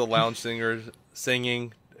Joe as a lounge singer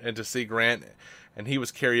singing, and to see Grant, and he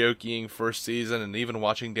was karaokeing first season, and even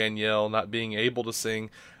watching Danielle not being able to sing,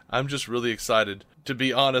 I'm just really excited, to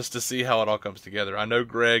be honest, to see how it all comes together. I know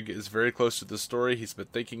Greg is very close to the story. He's been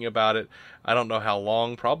thinking about it. I don't know how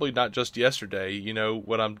long. Probably not just yesterday. You know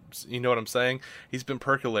what I'm saying? He's been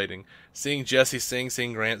percolating. Seeing Jesse sing,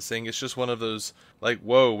 seeing Grant sing, it's just one of those, like,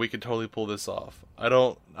 whoa, we could totally pull this off. I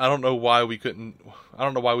don't know why we couldn't. I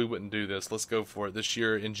don't know why we wouldn't do this. Let's go for it. This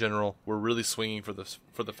year in general, we're really swinging for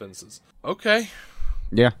the fences. Okay.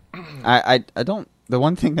 Yeah. I don't. The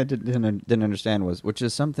one thing I didn't understand was, which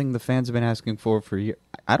is something the fans have been asking for years.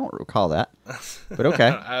 I don't recall that, but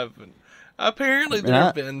okay. Apparently, there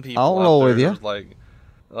have been people. I'll roll with you.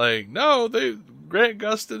 Like no, Grant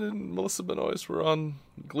Gustin and Melissa Benoist were on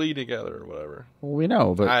Glee together or whatever. Well, we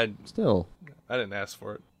know, but still, I didn't ask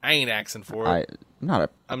for it. I ain't asking for it. I'm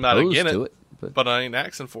not against it, but I ain't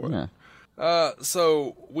asking for it. Yeah.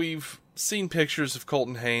 So we've seen pictures of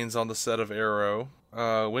Colton Haynes on the set of Arrow.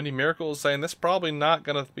 Wendy Miracle is saying that's probably not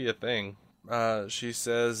going to be a thing. She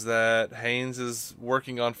says that Haynes is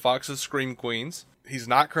working on Fox's Scream Queens. He's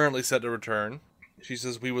not currently set to return. She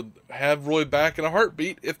says we would have Roy back in a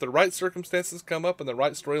heartbeat if the right circumstances come up and the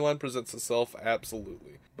right storyline presents itself,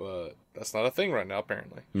 absolutely. But that's not a thing right now,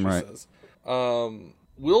 apparently, she says.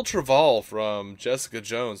 Will Trevall from Jessica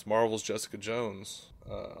Jones, Marvel's Jessica Jones,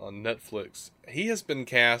 on Netflix, he has been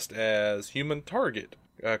cast as Human Target.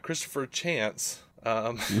 Christopher Chance.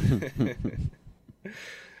 Are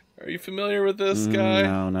you familiar with this guy?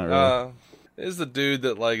 No, not really. This is the dude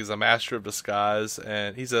that is a master of disguise,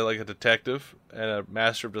 and he's a detective and a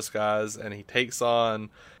master of disguise, and he takes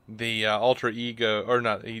on the alter ego, or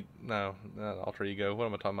not alter ego. What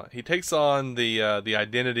am I talking about? He takes on the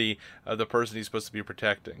identity of the person he's supposed to be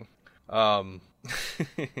protecting, to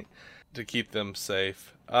keep them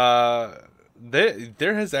safe. There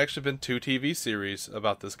has actually been 2 TV series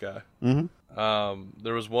about this guy. Mm-hmm.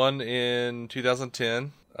 There was one in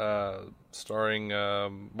 2010, starring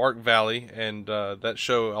Mark Valley, and that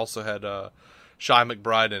show also had Shy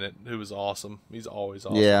McBride in it, who was awesome. He's always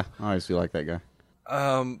awesome. Yeah, I always feel like that guy.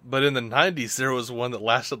 But in the 90s, there was one that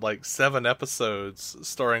lasted 7 episodes,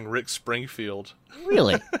 starring Rick Springfield.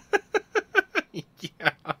 Really?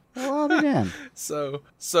 Yeah. Well, I'll be damned. So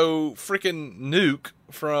freaking Nuke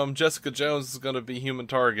from Jessica Jones is going to be Human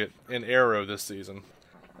Target in Arrow this season.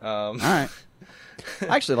 All right.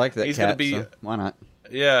 I actually like that he's cat, gonna be, so why not?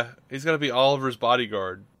 Yeah, he's going to be Oliver's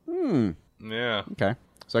bodyguard. Yeah. Okay.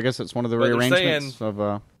 So I guess it's one of the rearrangements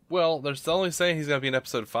of... Well, they're only saying he's going to be in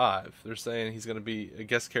episode 5. They're saying he's going to be a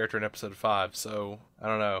guest character in episode 5, so I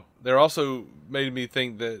don't know. They're also made me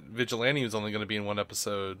think that Vigilante was only going to be in one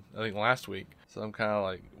episode, I think last week. So I'm kind of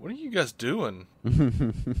like, what are you guys doing?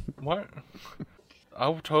 What?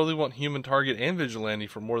 I totally want Human Target and Vigilante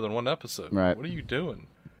for more than one episode. Right. What are you doing?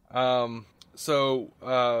 So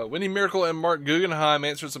Wendy Miracle and Mark Guggenheim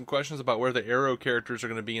answered some questions about where the Arrow characters are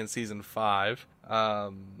going to be in Season 5.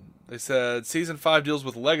 They said Season 5 deals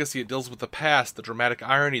with legacy. It deals with the past, the dramatic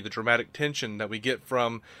irony, the dramatic tension that we get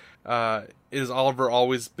from... Is Oliver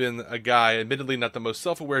always been a guy, admittedly not the most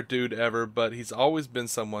self-aware dude ever, but he's always been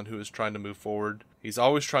someone who is trying to move forward. He's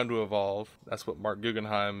always trying to evolve. That's what Mark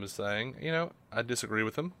Guggenheim is saying. I disagree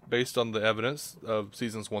with him based on the evidence of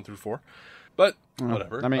seasons 1 through 4. But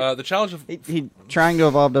whatever. I mean, the challenge of he trying to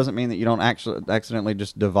evolve doesn't mean that you don't actually accidentally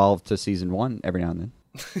just devolve to season 1 every now and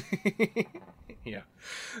then. Yeah.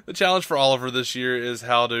 The challenge for Oliver this year is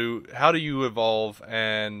how do you evolve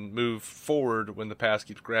and move forward when the past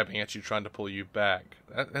keeps grabbing at you, trying to pull you back?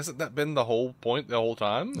 Hasn't that been the whole point the whole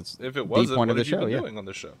time? If it wasn't, what have you been doing on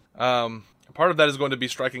this show? Part of that is going to be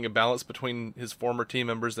striking a balance between his former team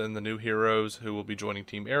members and the new heroes who will be joining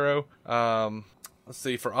Team Arrow. Let's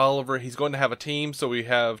see, for Oliver, he's going to have a team, so we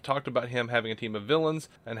have talked about him having a team of villains,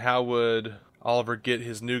 and how would Oliver get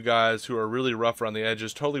his new guys who are really rough around the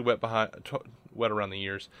edges, totally wet around the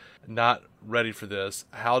ears, not ready for this.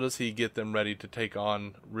 How does he get them ready to take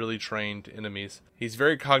on really trained enemies? He's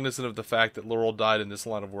very cognizant of the fact that Laurel died in this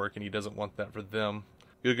line of work, and he doesn't want that for them.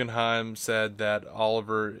 Guggenheim said that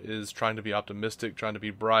Oliver is trying to be optimistic, trying to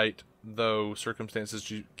be bright, though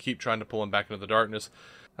circumstances keep trying to pull him back into the darkness.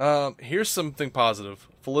 Here's something positive.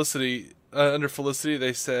 Felicity, under Felicity,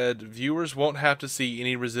 they said viewers won't have to see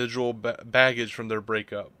any residual baggage from their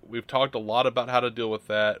breakup. We've talked a lot about how to deal with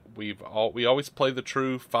that. We always play the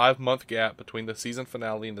true 5-month gap between the season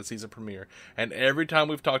finale and the season premiere. And every time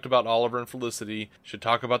we've talked about Oliver and Felicity should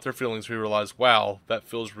talk about their feelings, we realize, wow, that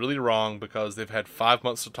feels really wrong because they've had 5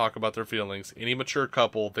 months to talk about their feelings. Any mature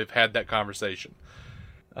couple, they've had that conversation.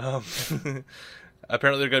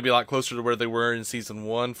 Apparently they're going to be a lot closer to where they were in season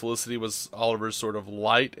 1. Felicity was Oliver's sort of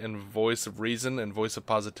light and voice of reason and voice of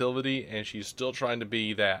positivity, and she's still trying to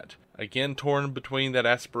be that. Again, torn between that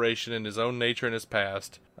aspiration and his own nature and his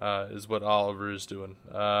past, is what Oliver is doing.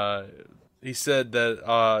 He said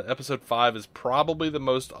that episode 5 is probably the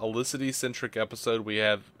most Felicity-centric episode we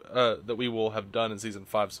have that we will have done in season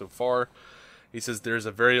 5 so far. He says there's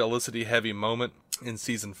a very Felicity-heavy moment in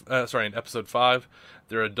in episode 5.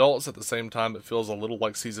 They're adults at the same time. It feels a little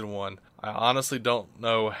like season 1. I honestly don't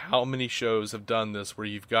know how many shows have done this where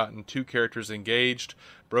you've gotten two characters engaged,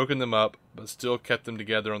 broken them up, but still kept them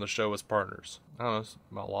together on the show as partners. I don't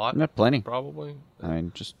know, a lot? Not plenty. Probably. I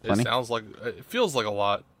mean, just plenty. It feels like a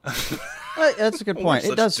lot. That's a good point.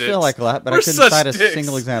 It does feel like a lot, but We're I couldn't cite a dicks.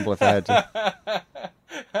 single example if I had to.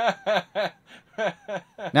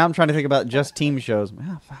 Now I'm trying to think about just team shows.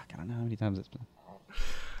 Oh, fuck, I don't know how many times it's been.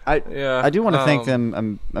 I do want to thank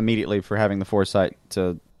them immediately for having the foresight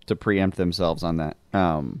to preempt themselves on that.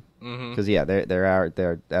 Because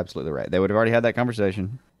they're absolutely right. They would have already had that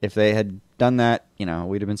conversation. If they had done that,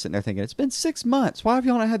 we'd have been sitting there thinking, it's been 6 months. Why have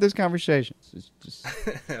y'all not had this conversation? It's just...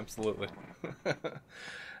 Absolutely.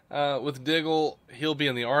 With Diggle, he'll be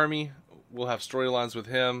in the Army. We'll have storylines with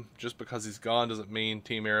him. Just because he's gone doesn't mean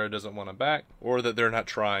Team Arrow doesn't want him back, or that they're not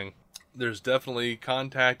trying. There's definitely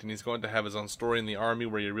contact, and he's going to have his own story in the Army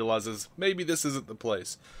where he realizes maybe this isn't the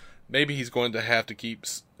place. Maybe he's going to have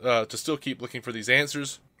to still keep looking for these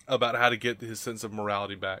answers about how to get his sense of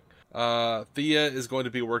morality back. Thea is going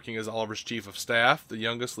to be working as Oliver's chief of staff, the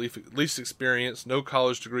youngest, least experienced, no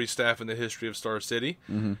college degree staff in the history of Star City.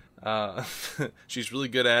 Mm-hmm. She's really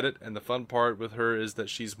good at it, and the fun part with her is that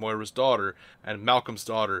she's Moira's daughter and Malcolm's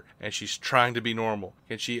daughter, and she's trying to be normal.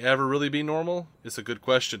 Can she ever really be normal? It's a good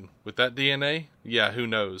question. With that DNA? Yeah, who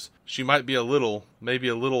knows? She might be maybe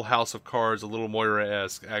a little House of Cards, a little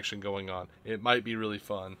Moira-esque action going on. It might be really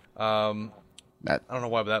fun. I don't know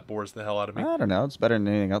why that bores the hell out of me. I don't know. It's better than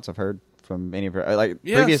anything else I've heard from any of her.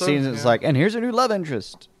 Previous seasons, it's like, and here's a new love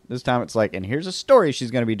interest. This time it's like, and here's a story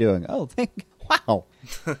she's going to be doing. Oh, wow.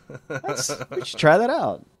 We should try that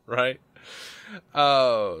out. Right.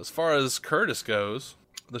 As far as Curtis goes,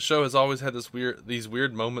 the show has always had these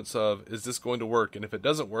weird moments of, is this going to work? And if it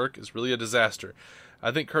doesn't work, it's really a disaster. I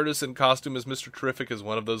think Curtis in costume as Mr. Terrific is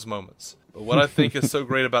one of those moments. But what I think is so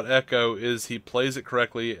great about Echo is he plays it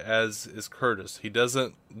correctly, as is Curtis. He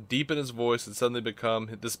doesn't deepen his voice and suddenly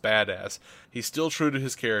become this badass. He's still true to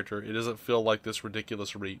his character. It doesn't feel like this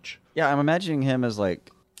ridiculous reach. Yeah, I'm imagining him as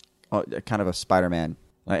kind of a Spider-Man,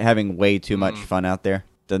 having way too much fun out there.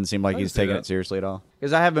 Doesn't seem like he's taking it seriously at all.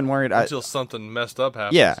 Because I have been worried until something messed up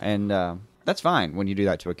happens. Yeah, and that's fine when you do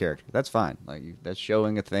that to a character. That's fine. That's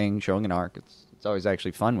showing a thing, showing an arc. It's always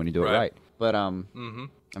actually fun when you do it right. But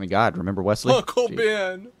I mean, God, remember Wesley? Uncle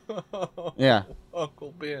Ben. Yeah.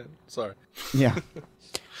 Uncle Ben. Sorry. Yeah.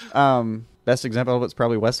 Best example of it's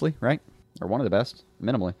probably Wesley, right? Or one of the best,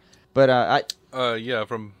 minimally. But yeah,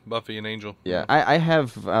 from Buffy and Angel. Yeah, I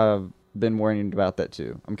have been worrying about that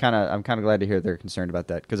too. I'm kind of glad to hear they're concerned about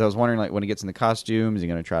that, because I was wondering, when he gets in the costume, is he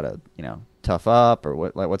going to try to tough up, or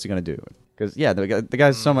what's he going to do? Because the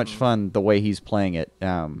guy's so much fun the way he's playing it.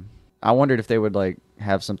 I wondered if they would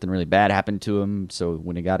have something really bad happen to him, so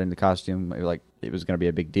when he got in the costume, it was going to be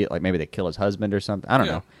a big deal. Maybe they kill his husband or something. I don't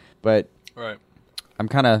know, but right. I'm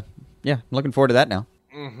kind of looking forward to that now.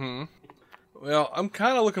 Mm-hmm. Well, I'm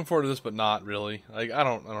kind of looking forward to this, but not really. I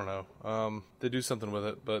don't know. They do something with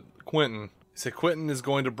it, but Quentin is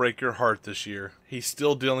going to break your heart this year. He's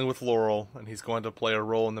still dealing with Laurel, and he's going to play a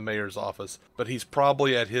role in the mayor's office, but he's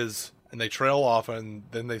probably at his, and they trail off, and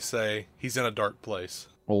then they say he's in a dark place.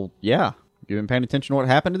 Well, yeah. You been paying attention to what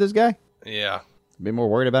happened to this guy? Yeah. I'd be more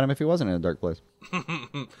worried about him if he wasn't in a dark place.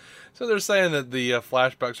 So they're saying that the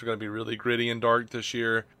flashbacks are going to be really gritty and dark this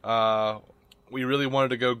year. We really wanted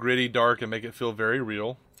to go gritty, dark, and make it feel very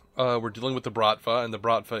real. We're dealing with the Bratva, and the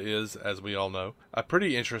Bratva is, as we all know, a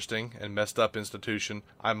pretty interesting and messed up institution.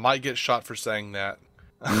 I might get shot for saying that.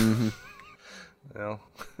 Mm-hmm. Well,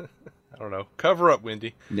 I don't know. Cover up,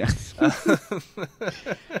 Wendy. Yeah.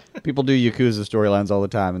 People do Yakuza storylines all the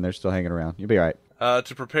time, and they're still hanging around. You'll be all right.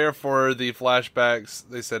 To prepare for the flashbacks,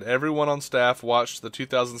 they said everyone on staff watched the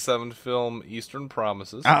 2007 film Eastern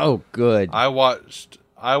Promises. Oh, good. I watched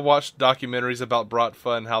I watched documentaries about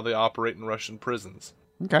Bratva and how they operate in Russian prisons.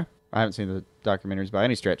 Okay. I haven't seen the documentaries by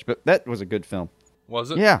any stretch, but that was a good film.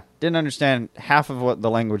 Was it? Yeah. Didn't understand half of what the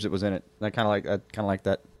language that was in it. I kind of like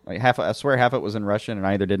that. Like I swear half of it was in Russian, and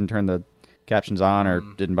I either didn't turn the captions on or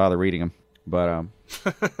didn't bother reading them. But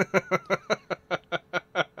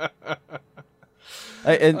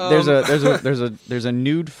there's a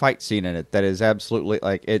nude fight scene in it that is absolutely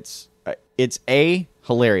like it's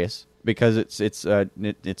hilarious because it's a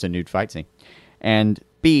nude fight scene, and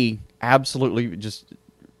B, absolutely just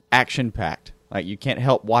action packed. Like you can't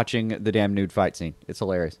help watching the damn nude fight scene. It's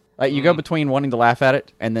hilarious. Like you go between wanting to laugh at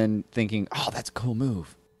it and then thinking, oh, that's a cool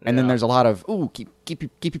move. And then there's a lot of, ooh, keep your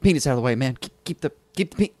penis out of the way, man. Keep the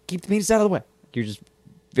penis out of the way. You're just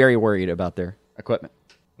very worried about their equipment.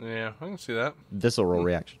 Yeah, I can see that. Visceral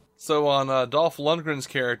reaction. So on Dolph Lundgren's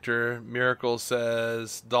character, Miracle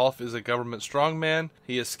says Dolph is a government strongman.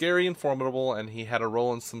 He is scary and formidable, and he had a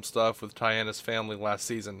role in some stuff with Tyanna's family last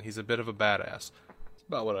season. He's a bit of a badass. It's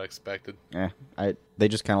about what I expected. Yeah, they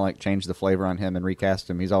just kind of like changed the flavor on him and recast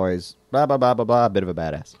him. He's always blah blah blah blah blah, a bit of a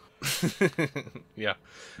badass. Yeah.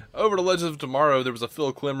 Over to Legends of Tomorrow, there was a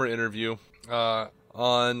Phil Klimmer interview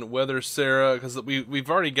on whether Sarah, because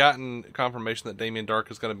we've already gotten confirmation that Damien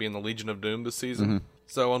Dark is going to be in the Legion of Doom this season. Mm-hmm.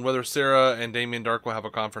 So on whether Sarah and Damien Dark will have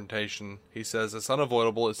a confrontation, he says it's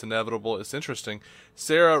unavoidable, it's inevitable, it's interesting.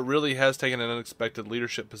 Sarah really has taken an unexpected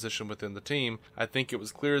leadership position within the team. I think it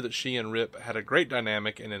was clear that she and Rip had a great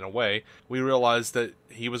dynamic, and in a way, we realized that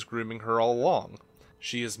he was grooming her all along.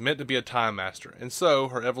 She is meant to be a Time Master, and so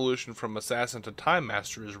her evolution from assassin to Time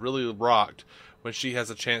Master is really rocked when she has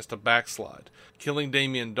a chance to backslide. Killing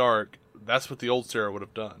Damien Dark, that's what the old Sarah would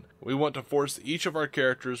have done. We want to force each of our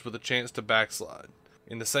characters with a chance to backslide.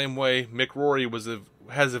 In the same way, Mick Rory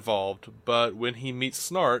has evolved, but when he meets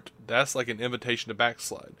Snart, that's like an invitation to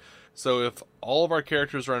backslide. So if all of our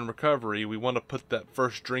characters are in recovery, we want to put that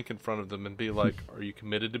first drink in front of them and be like, are you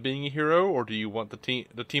committed to being a hero, or do you want to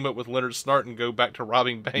team up with Leonard Snart and go back to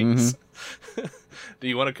robbing banks? Mm-hmm. Do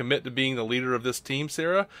you want to commit to being the leader of this team,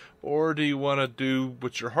 Sarah? Or do you want to do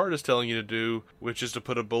what your heart is telling you to do, which is to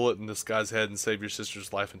put a bullet in this guy's head and save your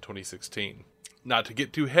sister's life in 2016? Not to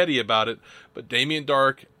get too heady about it, but Damien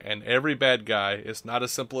Dark and every bad guy is not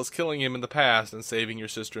as simple as killing him in the past and saving your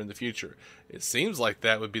sister in the future. It seems like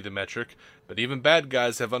that would be the metric, but even bad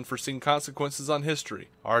guys have unforeseen consequences on history.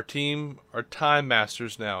 Our team are Time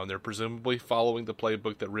Masters now, and they're presumably following the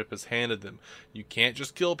playbook that Rip has handed them. You can't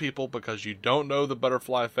just kill people because you don't know the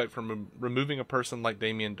butterfly effect from removing a person like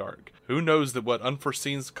Damien Dark. Who knows what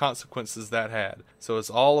unforeseen consequences that had? So it's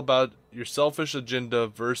all about your selfish agenda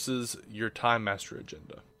versus your Time Master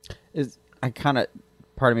agenda.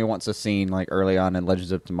 Part of me wants a scene like early on in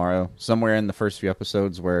Legends of Tomorrow, somewhere in the first few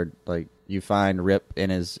episodes where like you find Rip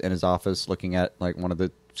in his office looking at like one of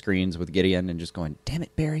the screens with Gideon and just going, "Damn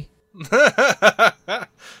it, Barry."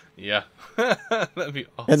 Yeah. That'd be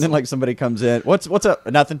awesome. And then like somebody comes in, "What's up?"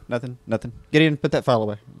 Nothing. Gideon, put that file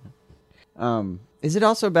away. Is it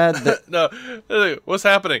also bad that no? What's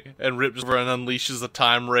happening? And Rip just unleashes a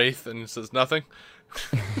time wraith and says nothing.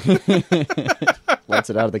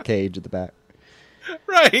 Lets it out of the cage at the back.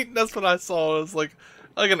 Right, that's what I saw. It was like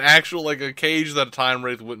an actual a cage that a time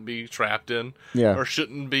wraith wouldn't be trapped in, or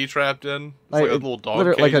shouldn't be trapped in. It's like a little dog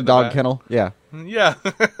cage, like a dog kennel. Yeah.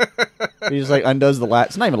 He just like undoes the latch.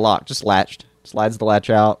 It's not even locked, just latched. Slides the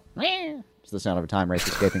latch out. It's the sound of a time wraith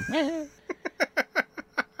escaping.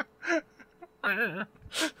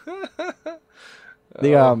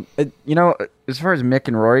 As far as Mick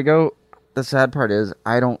and Rory go, the sad part is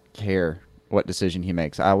I don't care what decision he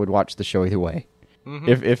makes. I would watch the show either way. Mm-hmm.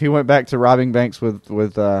 If he went back to robbing banks with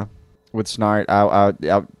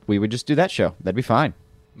Snart, we would just do that show. That'd be fine.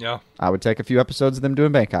 Yeah, I would take a few episodes of them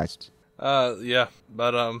doing bank heists. Yeah,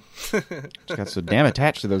 but just got so damn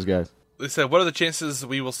attached to those guys. They said, "What are the chances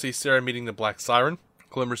we will see Sarah meeting the Black Siren?"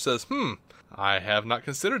 Klimmer says, I have not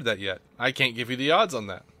considered that yet. I can't give you the odds on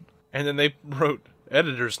that. And then they wrote,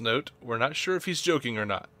 editor's note, we're not sure if he's joking or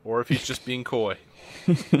not, or if he's just being coy.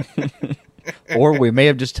 Or we may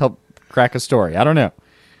have just helped crack a story. I don't know.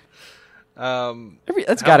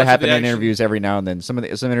 That's got to happen in interviews every now and then. Some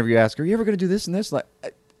interview asks, are you ever going to do this and this? Like,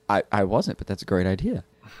 I wasn't, but that's a great idea.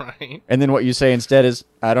 Right. And then what you say instead is,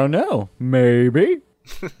 I don't know, maybe.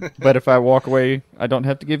 But if I walk away, I don't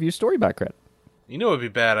have to give you story back credit. You know it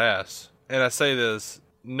would be badass. And I say this,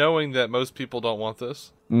 knowing that most people don't want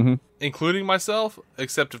this, including myself,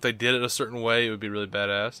 except if they did it a certain way, it would be really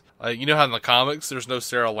badass. You know how in the comics, there's no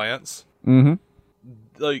Sarah Lance? Mm-hmm.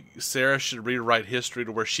 Like, Sarah should rewrite history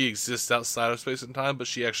to where she exists outside of space and time, but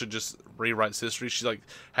she actually just rewrites history. She,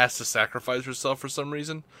 has to sacrifice herself for some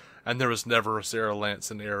reason. and there was never a Sarah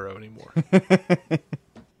Lance in Arrow anymore.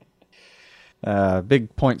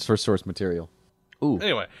 Big points for source material. Ooh.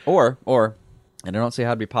 Anyway. Or, and I don't see how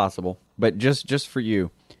it'd be possible, but just for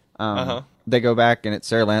you, they go back and it's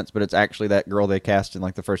Sarah Lance, but it's actually that girl they cast in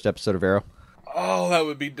like the first episode of Arrow. Oh, that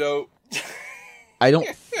would be dope. I don't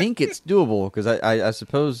think it's doable, because I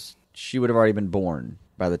suppose she would have already been born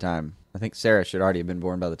by the time. I think Sarah should already have been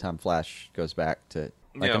born by the time Flash goes back to,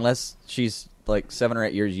 like, unless she's like 7 or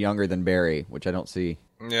 8 years younger than Barry, which I don't see.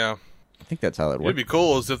 Yeah. I think that's how that works. It'd be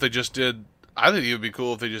cool as if they just did. I think it would be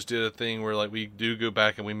cool if they just did a thing where, like, we do go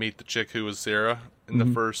back and we meet the chick who was Sarah in the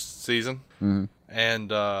first season,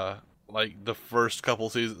 and like the first couple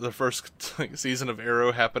seasons, the first season of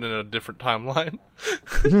Arrow happened in a different timeline.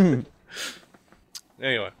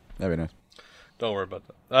 Anyway, that'd be nice. Don't worry about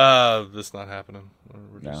that. That's not happening.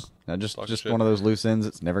 Just one of those loose ends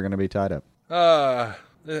that's never going to be tied up.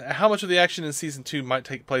 How much of the action in season 2 might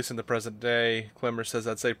take place in the present day? Clemmer says,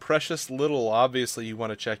 I'd say precious little. Obviously, you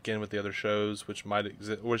want to check in with the other shows which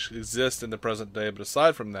exist in the present day, but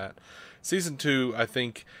aside from that, season 2, I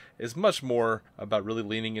think, is much more about really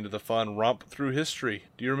leaning into the fun romp through history.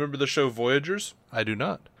 Do you remember the show Voyagers? I do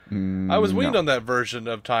not. I was weaned on that version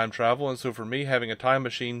of time travel, and so for me, having a time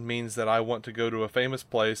machine means that I want to go to a famous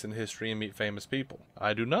place in history and meet famous people.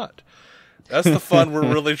 I do not. That's the fun we're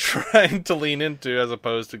really trying to lean into, as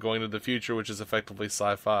opposed to going to the future, which is effectively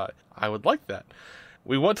sci-fi. I would like that.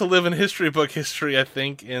 We want to live in history book history, I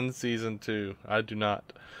think, in season 2. I do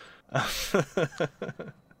not.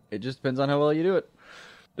 It just depends on how well you do it.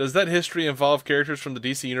 Does that history involve characters from the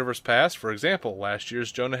DC Universe past? For example, last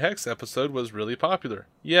year's Jonah Hex episode was really popular.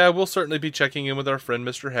 Yeah, we'll certainly be checking in with our friend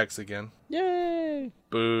Mr. Hex again. Yay!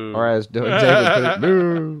 Boo. Or as David put it,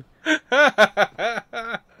 boo.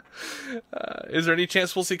 Is there any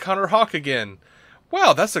chance we'll see Connor Hawke again?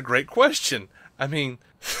 Wow, that's a great question. I mean,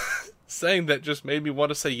 saying that just made me want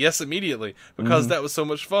to say yes immediately, because that was so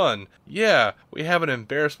much fun. Yeah, we have an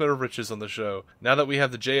embarrassment of riches on the show. Now that we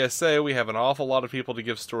have the JSA, we have an awful lot of people to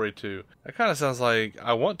give story to. That kind of sounds like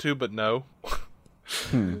I want to, but no.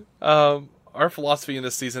 Our philosophy in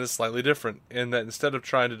this season is slightly different, in that instead of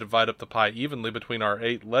trying to divide up the pie evenly between our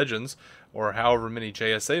 8 legends, or however many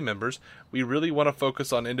JSA members, we really want to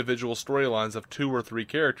focus on individual storylines of 2 or 3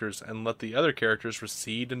 characters, and let the other characters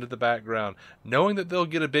recede into the background, knowing that they'll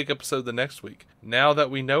get a big episode the next week. Now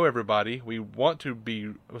that we know everybody, we want to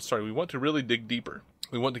really dig deeper.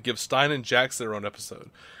 We want to give Stein and Jax their own episode.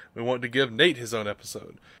 We want to give Nate his own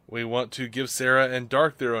episode. We want to give Sarah and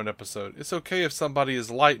Dark their own episode. It's okay if somebody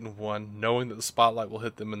is light in one, knowing that the spotlight will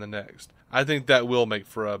hit them in the next. I think that will make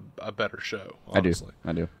for a better show, honestly.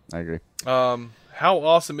 I do. I agree. How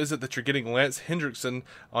awesome is it that you're getting Lance Hendrickson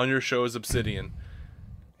on your show as Obsidian?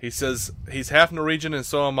 He says he's half Norwegian and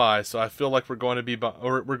so am I, so I feel like we're going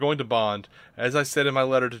to bond. As I said in my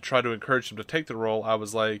letter to try to encourage him to take the role, I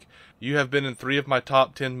was like, you have been in 3 of my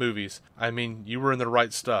top 10 movies. I mean, you were in the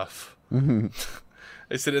right stuff.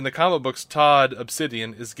 They said in the comic books, Todd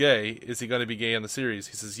Obsidian is gay. Is he going to be gay in the series?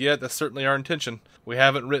 He says, yeah, that's certainly our intention. We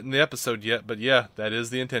haven't written the episode yet, but yeah, that is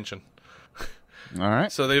the intention. All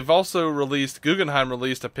right. So they've also Guggenheim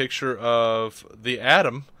released a picture of the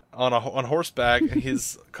Atom on horseback, and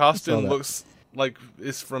his costume looks like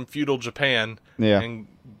it's from feudal Japan. Yeah. And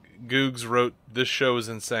Googs wrote, "This show is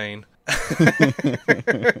insane." I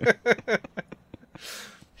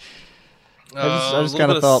just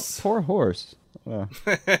kind of thought, poor horse.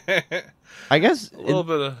 I guess a little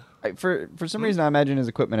bit of for some reason I imagine his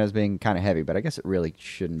equipment as being kind of heavy, but I guess it really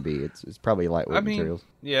shouldn't be. It's probably lightweight materials.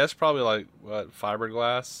 Yeah, it's probably like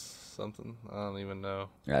fiberglass, something. I don't even know.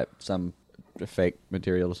 Right, some fake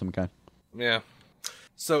material of some kind. Yeah.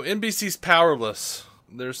 So NBC's Powerless.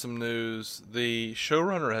 There's some news. The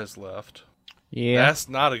showrunner has left. Yeah, that's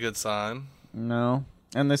not a good sign. No,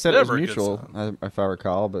 and they said it was mutual, if I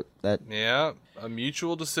recall. But a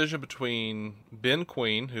mutual decision between Ben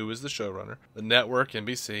Queen, who is the showrunner, the network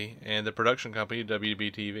NBC, and the production company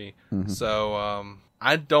WB-TV. So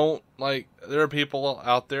I don't like. There are people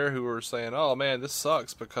out there who are saying, "Oh man, this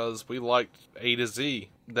sucks," because we liked A to Z.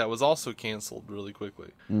 That was also canceled really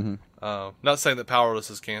quickly. Not saying that Powerless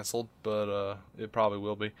is canceled, but it probably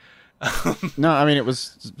will be. No, I mean it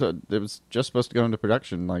was just supposed to go into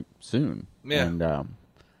production like soon. Yeah, and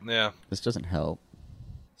this doesn't help.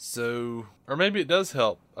 So, or maybe it does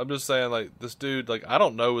help. I'm just saying, like, this dude, like, I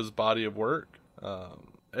don't know his body of work.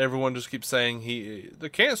 Everyone just keeps saying they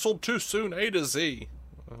canceled too soon A to Z.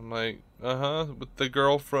 I'm like, with the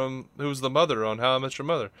girl who was the mother on How I Met Your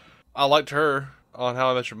Mother. I liked her on How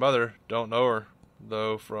I Met Your Mother. Don't know her,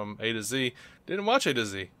 though, from A to Z. Didn't watch A to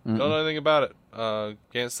Z. Don't know anything about it.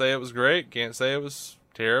 Can't say it was great. Can't say it was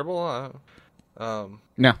terrible?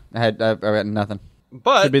 No, I've got nothing.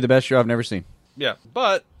 But should be the best show I've never seen. Yeah,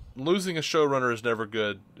 but losing a showrunner is never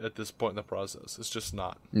good at this point in the process. It's just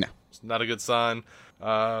not. No. It's not a good sign.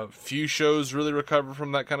 Few shows really recover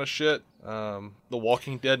from that kind of shit. The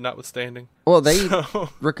Walking Dead notwithstanding. Well, they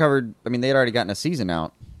recovered. I mean, they had already gotten a season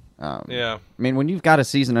out. Yeah. I mean, when you've got a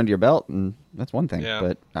season under your belt, and that's one thing.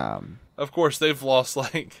 Yeah. But of course, they've lost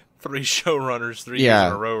like 3 showrunners 3 years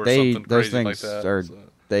in a row or something those crazy things like that. are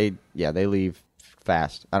they leave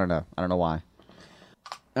fast. I don't know why.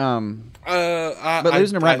 But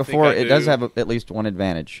losing them right before, it does have at least one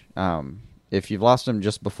advantage. If you've lost them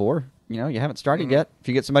just before, you haven't started yet. If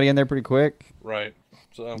you get somebody in there pretty quick, right?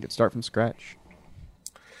 So you could start from scratch.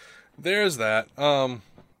 There's that.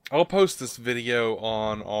 I'll post this video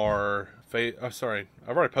on our I've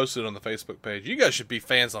already posted it on the Facebook page. You guys should be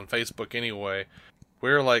fans on Facebook anyway.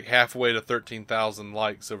 We're like halfway to 13,000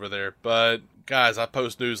 likes over there. But guys, I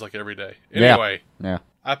post news like every day. Anyway, yeah.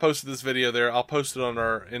 I posted this video there. I'll post it in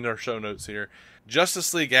our show notes here.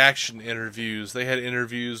 Justice League Action interviews. They had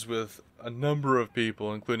interviews with a number of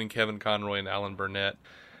people, including Kevin Conroy and Alan Burnett.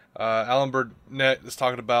 Alan Burnett is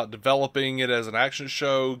talking about developing it as an action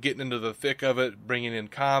show, getting into the thick of it, bringing in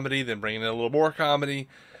comedy, then bringing in a little more comedy.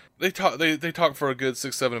 They talk for a good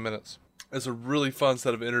 6-7 minutes. It's a really fun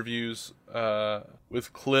set of interviews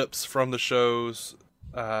with clips from the shows.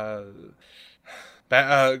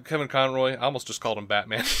 Kevin Conroy, I almost just called him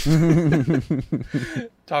Batman,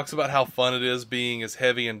 talks about how fun it is being as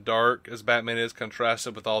heavy and dark as Batman is,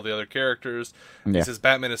 contrasted with all the other characters. Yeah. He says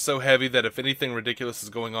Batman is so heavy that if anything ridiculous is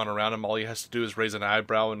going on around him, all he has to do is raise an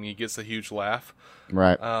eyebrow and he gets a huge laugh.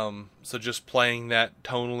 Right. So just playing that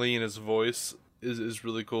tonally in his voice is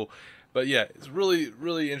really cool. But yeah, it's really,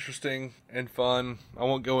 really interesting and fun. I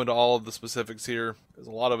won't go into all of the specifics here, because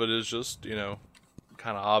a lot of it is just,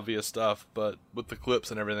 kind of obvious stuff, but with the clips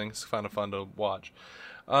and everything, it's kind of fun to watch.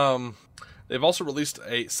 They've also released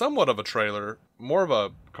somewhat of a trailer, more of a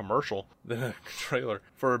commercial than a trailer,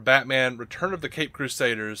 for Batman Return of the Caped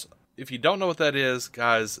Crusaders. If you don't know what that is,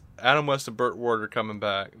 guys, Adam West and Burt Ward are coming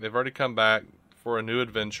back. They've already come back for a new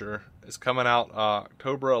adventure. It's coming out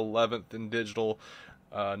October 11th in digital,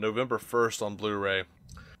 November 1st on Blu-ray.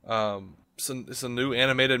 It's a new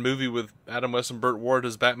animated movie with Adam West and Burt Ward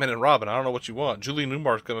as Batman and Robin. I don't know what you want. Julie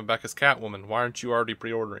Newmar's coming back as Catwoman. Why aren't you already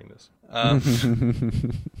pre-ordering this?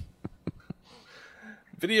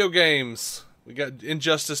 Video games. We got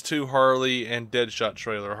Injustice 2 Harley and Deadshot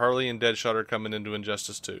trailer. Harley and Deadshot are coming into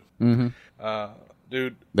Injustice 2. Mm-hmm.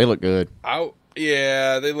 Dude. They look good.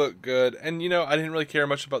 Yeah, they look good. And, I didn't really care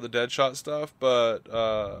much about the Deadshot stuff, but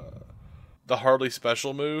the Harley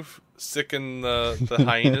special move, sicken the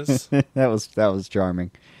hyenas. that was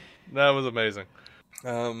charming. That was amazing.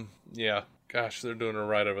 Yeah. Gosh, they're doing it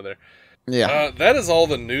right over there. Yeah. That is all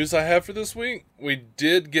the news I have for this week. We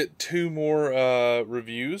did get 2 more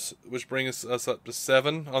reviews, which brings us up to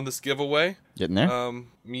 7 on this giveaway. Getting there?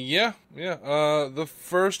 Yeah. The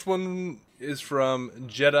first one is from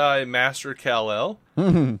Jedi Master Kal-El,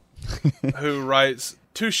 who writes,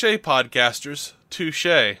 "Touche podcasters,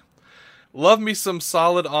 touche. Love me some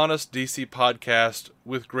solid, honest DC podcast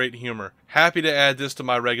with great humor. Happy to add this to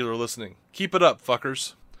my regular listening. Keep it up,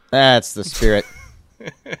 fuckers." That's the spirit.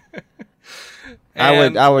 I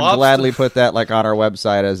would gladly put that on our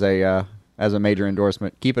website as a major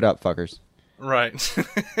endorsement. Keep it up, fuckers. Right.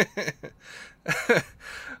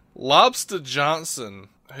 Lobster Johnson,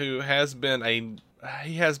 who has been a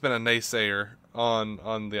naysayer on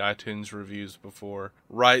the iTunes reviews before,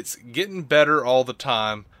 writes, "Getting better all the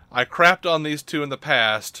time. I crapped on these 2 in the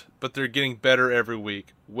past, but they're getting better every week.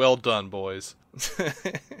 Well done, boys."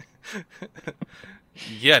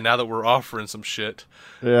 Yeah, now that we're offering some shit.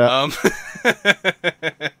 Yeah.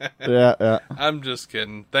 Yeah. I'm just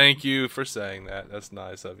kidding. Thank you for saying that. That's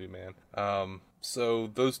nice of you, man. So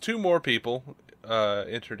those 2 more people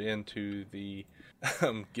entered into the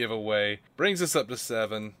giveaway. Brings us up to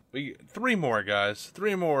 7. 3 more, guys.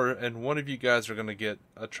 3 more, and one of you guys are going to get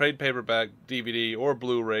a trade paperback, DVD, or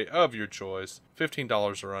Blu-ray of your choice.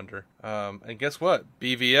 $15 or under. And guess what?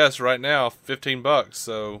 BVS right now, $15.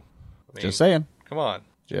 So, just saying. Come on.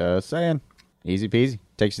 Just saying. Easy peasy.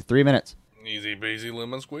 Takes you 3 minutes. Easy peasy,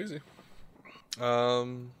 lemon squeezy.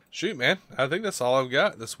 Shoot, man. I think that's all I've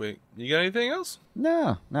got this week. You got anything else?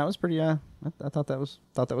 No, it was pretty. I thought that was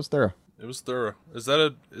thorough. It was thorough. Is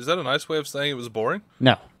that a nice way of saying it was boring?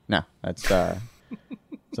 No. That's it's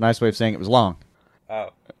a nice way of saying it was long. Oh.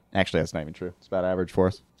 Actually, that's not even true. It's about average for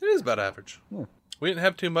us. It is about average. Yeah. We didn't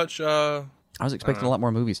have too much. I was expecting a lot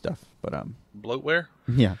more movie stuff, but bloatware.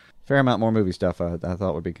 Yeah, fair amount more movie stuff. I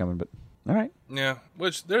thought would be coming, but All right. Yeah,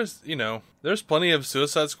 which there's plenty of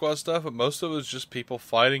Suicide Squad stuff, but most of it was just people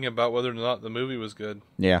fighting about whether or not the movie was good.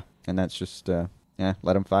 Yeah, and that's just, let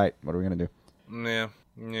them fight. What are we going to do? Yeah.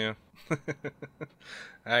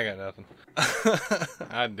 I got nothing.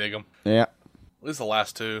 I dig them. Yeah. At least the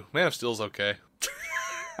last two. Man of Steel's okay.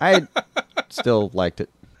 I still liked it.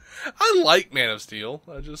 I like Man of Steel.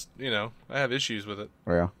 I just, I have issues with it.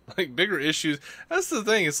 Yeah. Like, bigger issues. That's the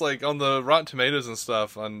thing. It's like on the Rotten Tomatoes and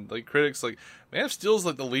stuff, on like critics, like, Man of Steel's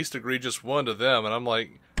like the least egregious one to them. And I'm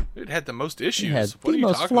like, it had the most issues. It had what the are you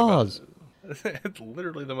most talking flaws. about? It had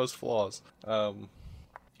literally the most flaws.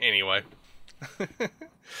 Anyway.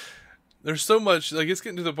 There's so much, like, it's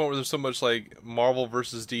getting to the point where there's so much, like, Marvel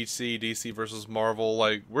versus DC, DC versus Marvel.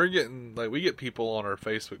 Like, we get people on our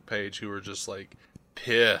Facebook page who are just, like,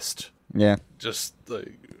 pissed. Yeah. Just,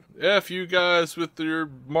 like, F you guys with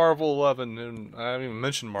your Marvel loving. And I haven't even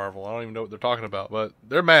mentioned Marvel. I don't even know what they're talking about, but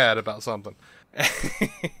they're mad about something.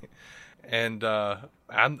 And,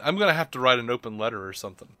 I'm going to have to write an open letter or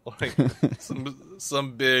something. Like,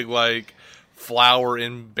 some big, like, flower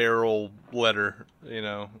in barrel letter,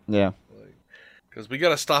 Yeah. Because we got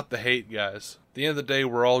to stop the hate, guys. At the end of the day,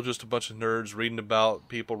 we're all just a bunch of nerds reading about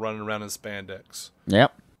people running around in spandex.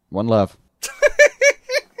 Yep. One love.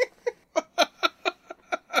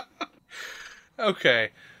 Okay.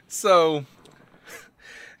 So,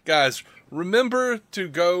 guys, remember to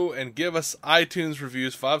go and give us iTunes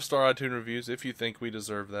reviews, 5-star iTunes reviews, if you think we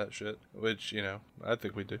deserve that shit. Which, I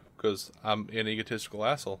think we do. Because I'm an egotistical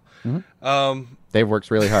asshole. Mm-hmm. Dave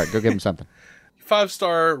works really hard. Go give him something.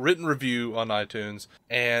 5-star written review on iTunes,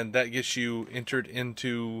 and that gets you entered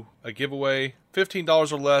into a giveaway.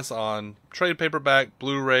 $15 or less on trade paperback,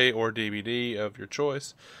 Blu-ray, or DVD of your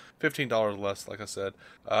choice. $15 or less, like I said.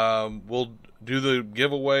 We'll do the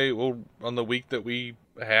giveaway on the week that we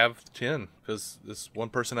have 10, because this one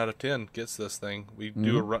person out of 10 gets this thing. We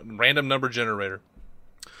do a random number generator.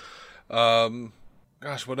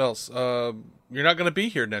 Gosh, what else? You're not going to be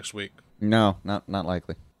here next week. No, not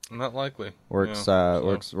likely. Not likely. Work's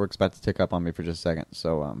about to tick up on me for just a second,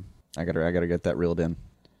 so I gotta get that reeled in.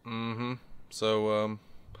 Mm-hmm. So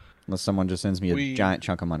unless someone just sends me a giant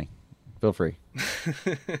chunk of money, feel free.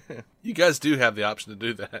 You guys do have the option to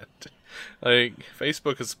do that. Like,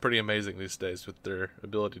 Facebook is pretty amazing these days with their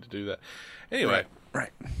ability to do that. Anyway,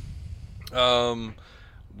 right.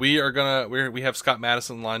 We have Scott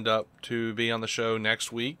Madison lined up to be on the show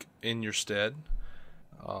next week in your stead.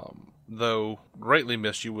 Though greatly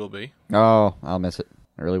missed, you will be. Oh, I'll miss it.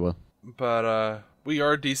 I really will. But we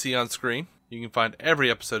are DC On Screen. You can find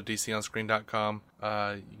every episode of DCOnScreen.com.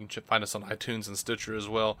 You can find us on iTunes and Stitcher as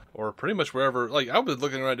well, or pretty much wherever. Like, I was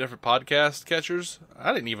looking around different podcast catchers.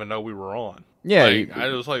 I didn't even know we were on. Yeah, I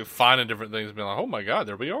was like finding different things and being like, oh my god,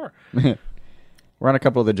 there we are. We're on a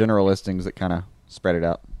couple of the general listings that kind of spread it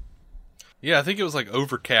out. Yeah, I think it was like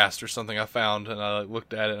Overcast or something I found, and I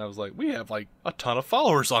looked at it and I was like, we have like a ton of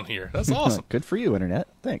followers on here. That's awesome. Good for you, Internet.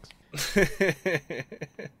 Thanks.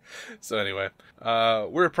 So anyway,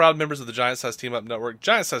 we're proud members of the Giant Size Team Up Network,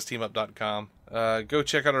 GiantSizeTeamUp.com. Go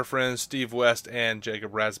check out our friends Steve West and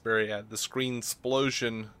Jacob Raspberry at the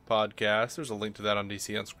Screensplosion podcast. There's a link to that on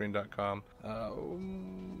DCOnScreen.com.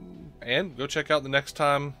 And go check out the Next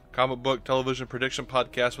Time Comic Book Television Prediction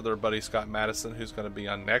podcast with our buddy Scott Madison, who's going to be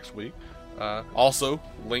on next week. Also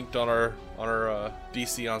linked on our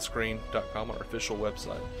DCOnScreen.com, on our official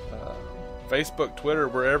website. Facebook, Twitter,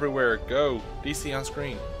 we're everywhere. Go DC on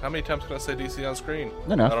Screen. How many times can I say DC on Screen?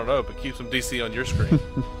 No. I don't know, but keep some DC on your screen.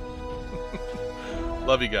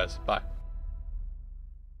 Love you guys. Bye.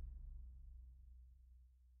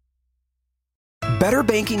 Better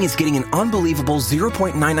Banking is getting an unbelievable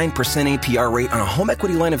 0.99% APR rate on a home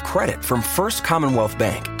equity line of credit from First Commonwealth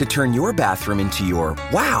Bank to turn your bathroom into your,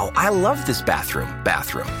 wow, I love this bathroom.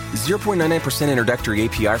 0.99% introductory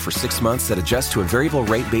APR for 6 months that adjusts to a variable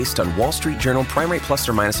rate based on Wall Street Journal prime rate plus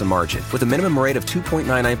or minus a margin, with a minimum rate of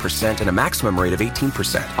 2.99% and a maximum rate of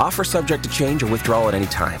 18%. Offer subject to change or withdrawal at any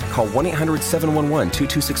time. Call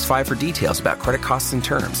 1-800-711-2265 for details about credit costs and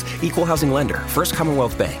terms. Equal housing lender. First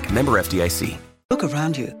Commonwealth Bank. Member FDIC. Look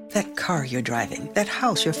around you. That car you're driving, that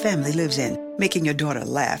house your family lives in, making your daughter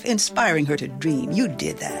laugh, inspiring her to dream. You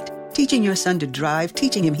did that. Teaching your son to drive,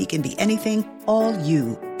 teaching him he can be anything, all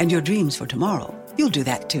you. And your dreams for tomorrow, you'll do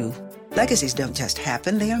that too. Legacies don't just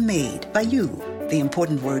happen, they are made by you. The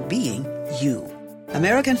important word being you.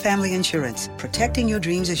 American Family Insurance, protecting your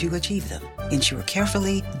dreams as you achieve them. Insure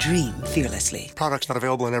carefully, dream fearlessly. Products not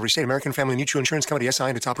available in every state. American Family Mutual Insurance Company, SI,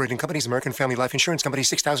 and its operating companies, American Family Life Insurance Company,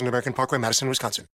 6000 American Parkway, Madison, Wisconsin.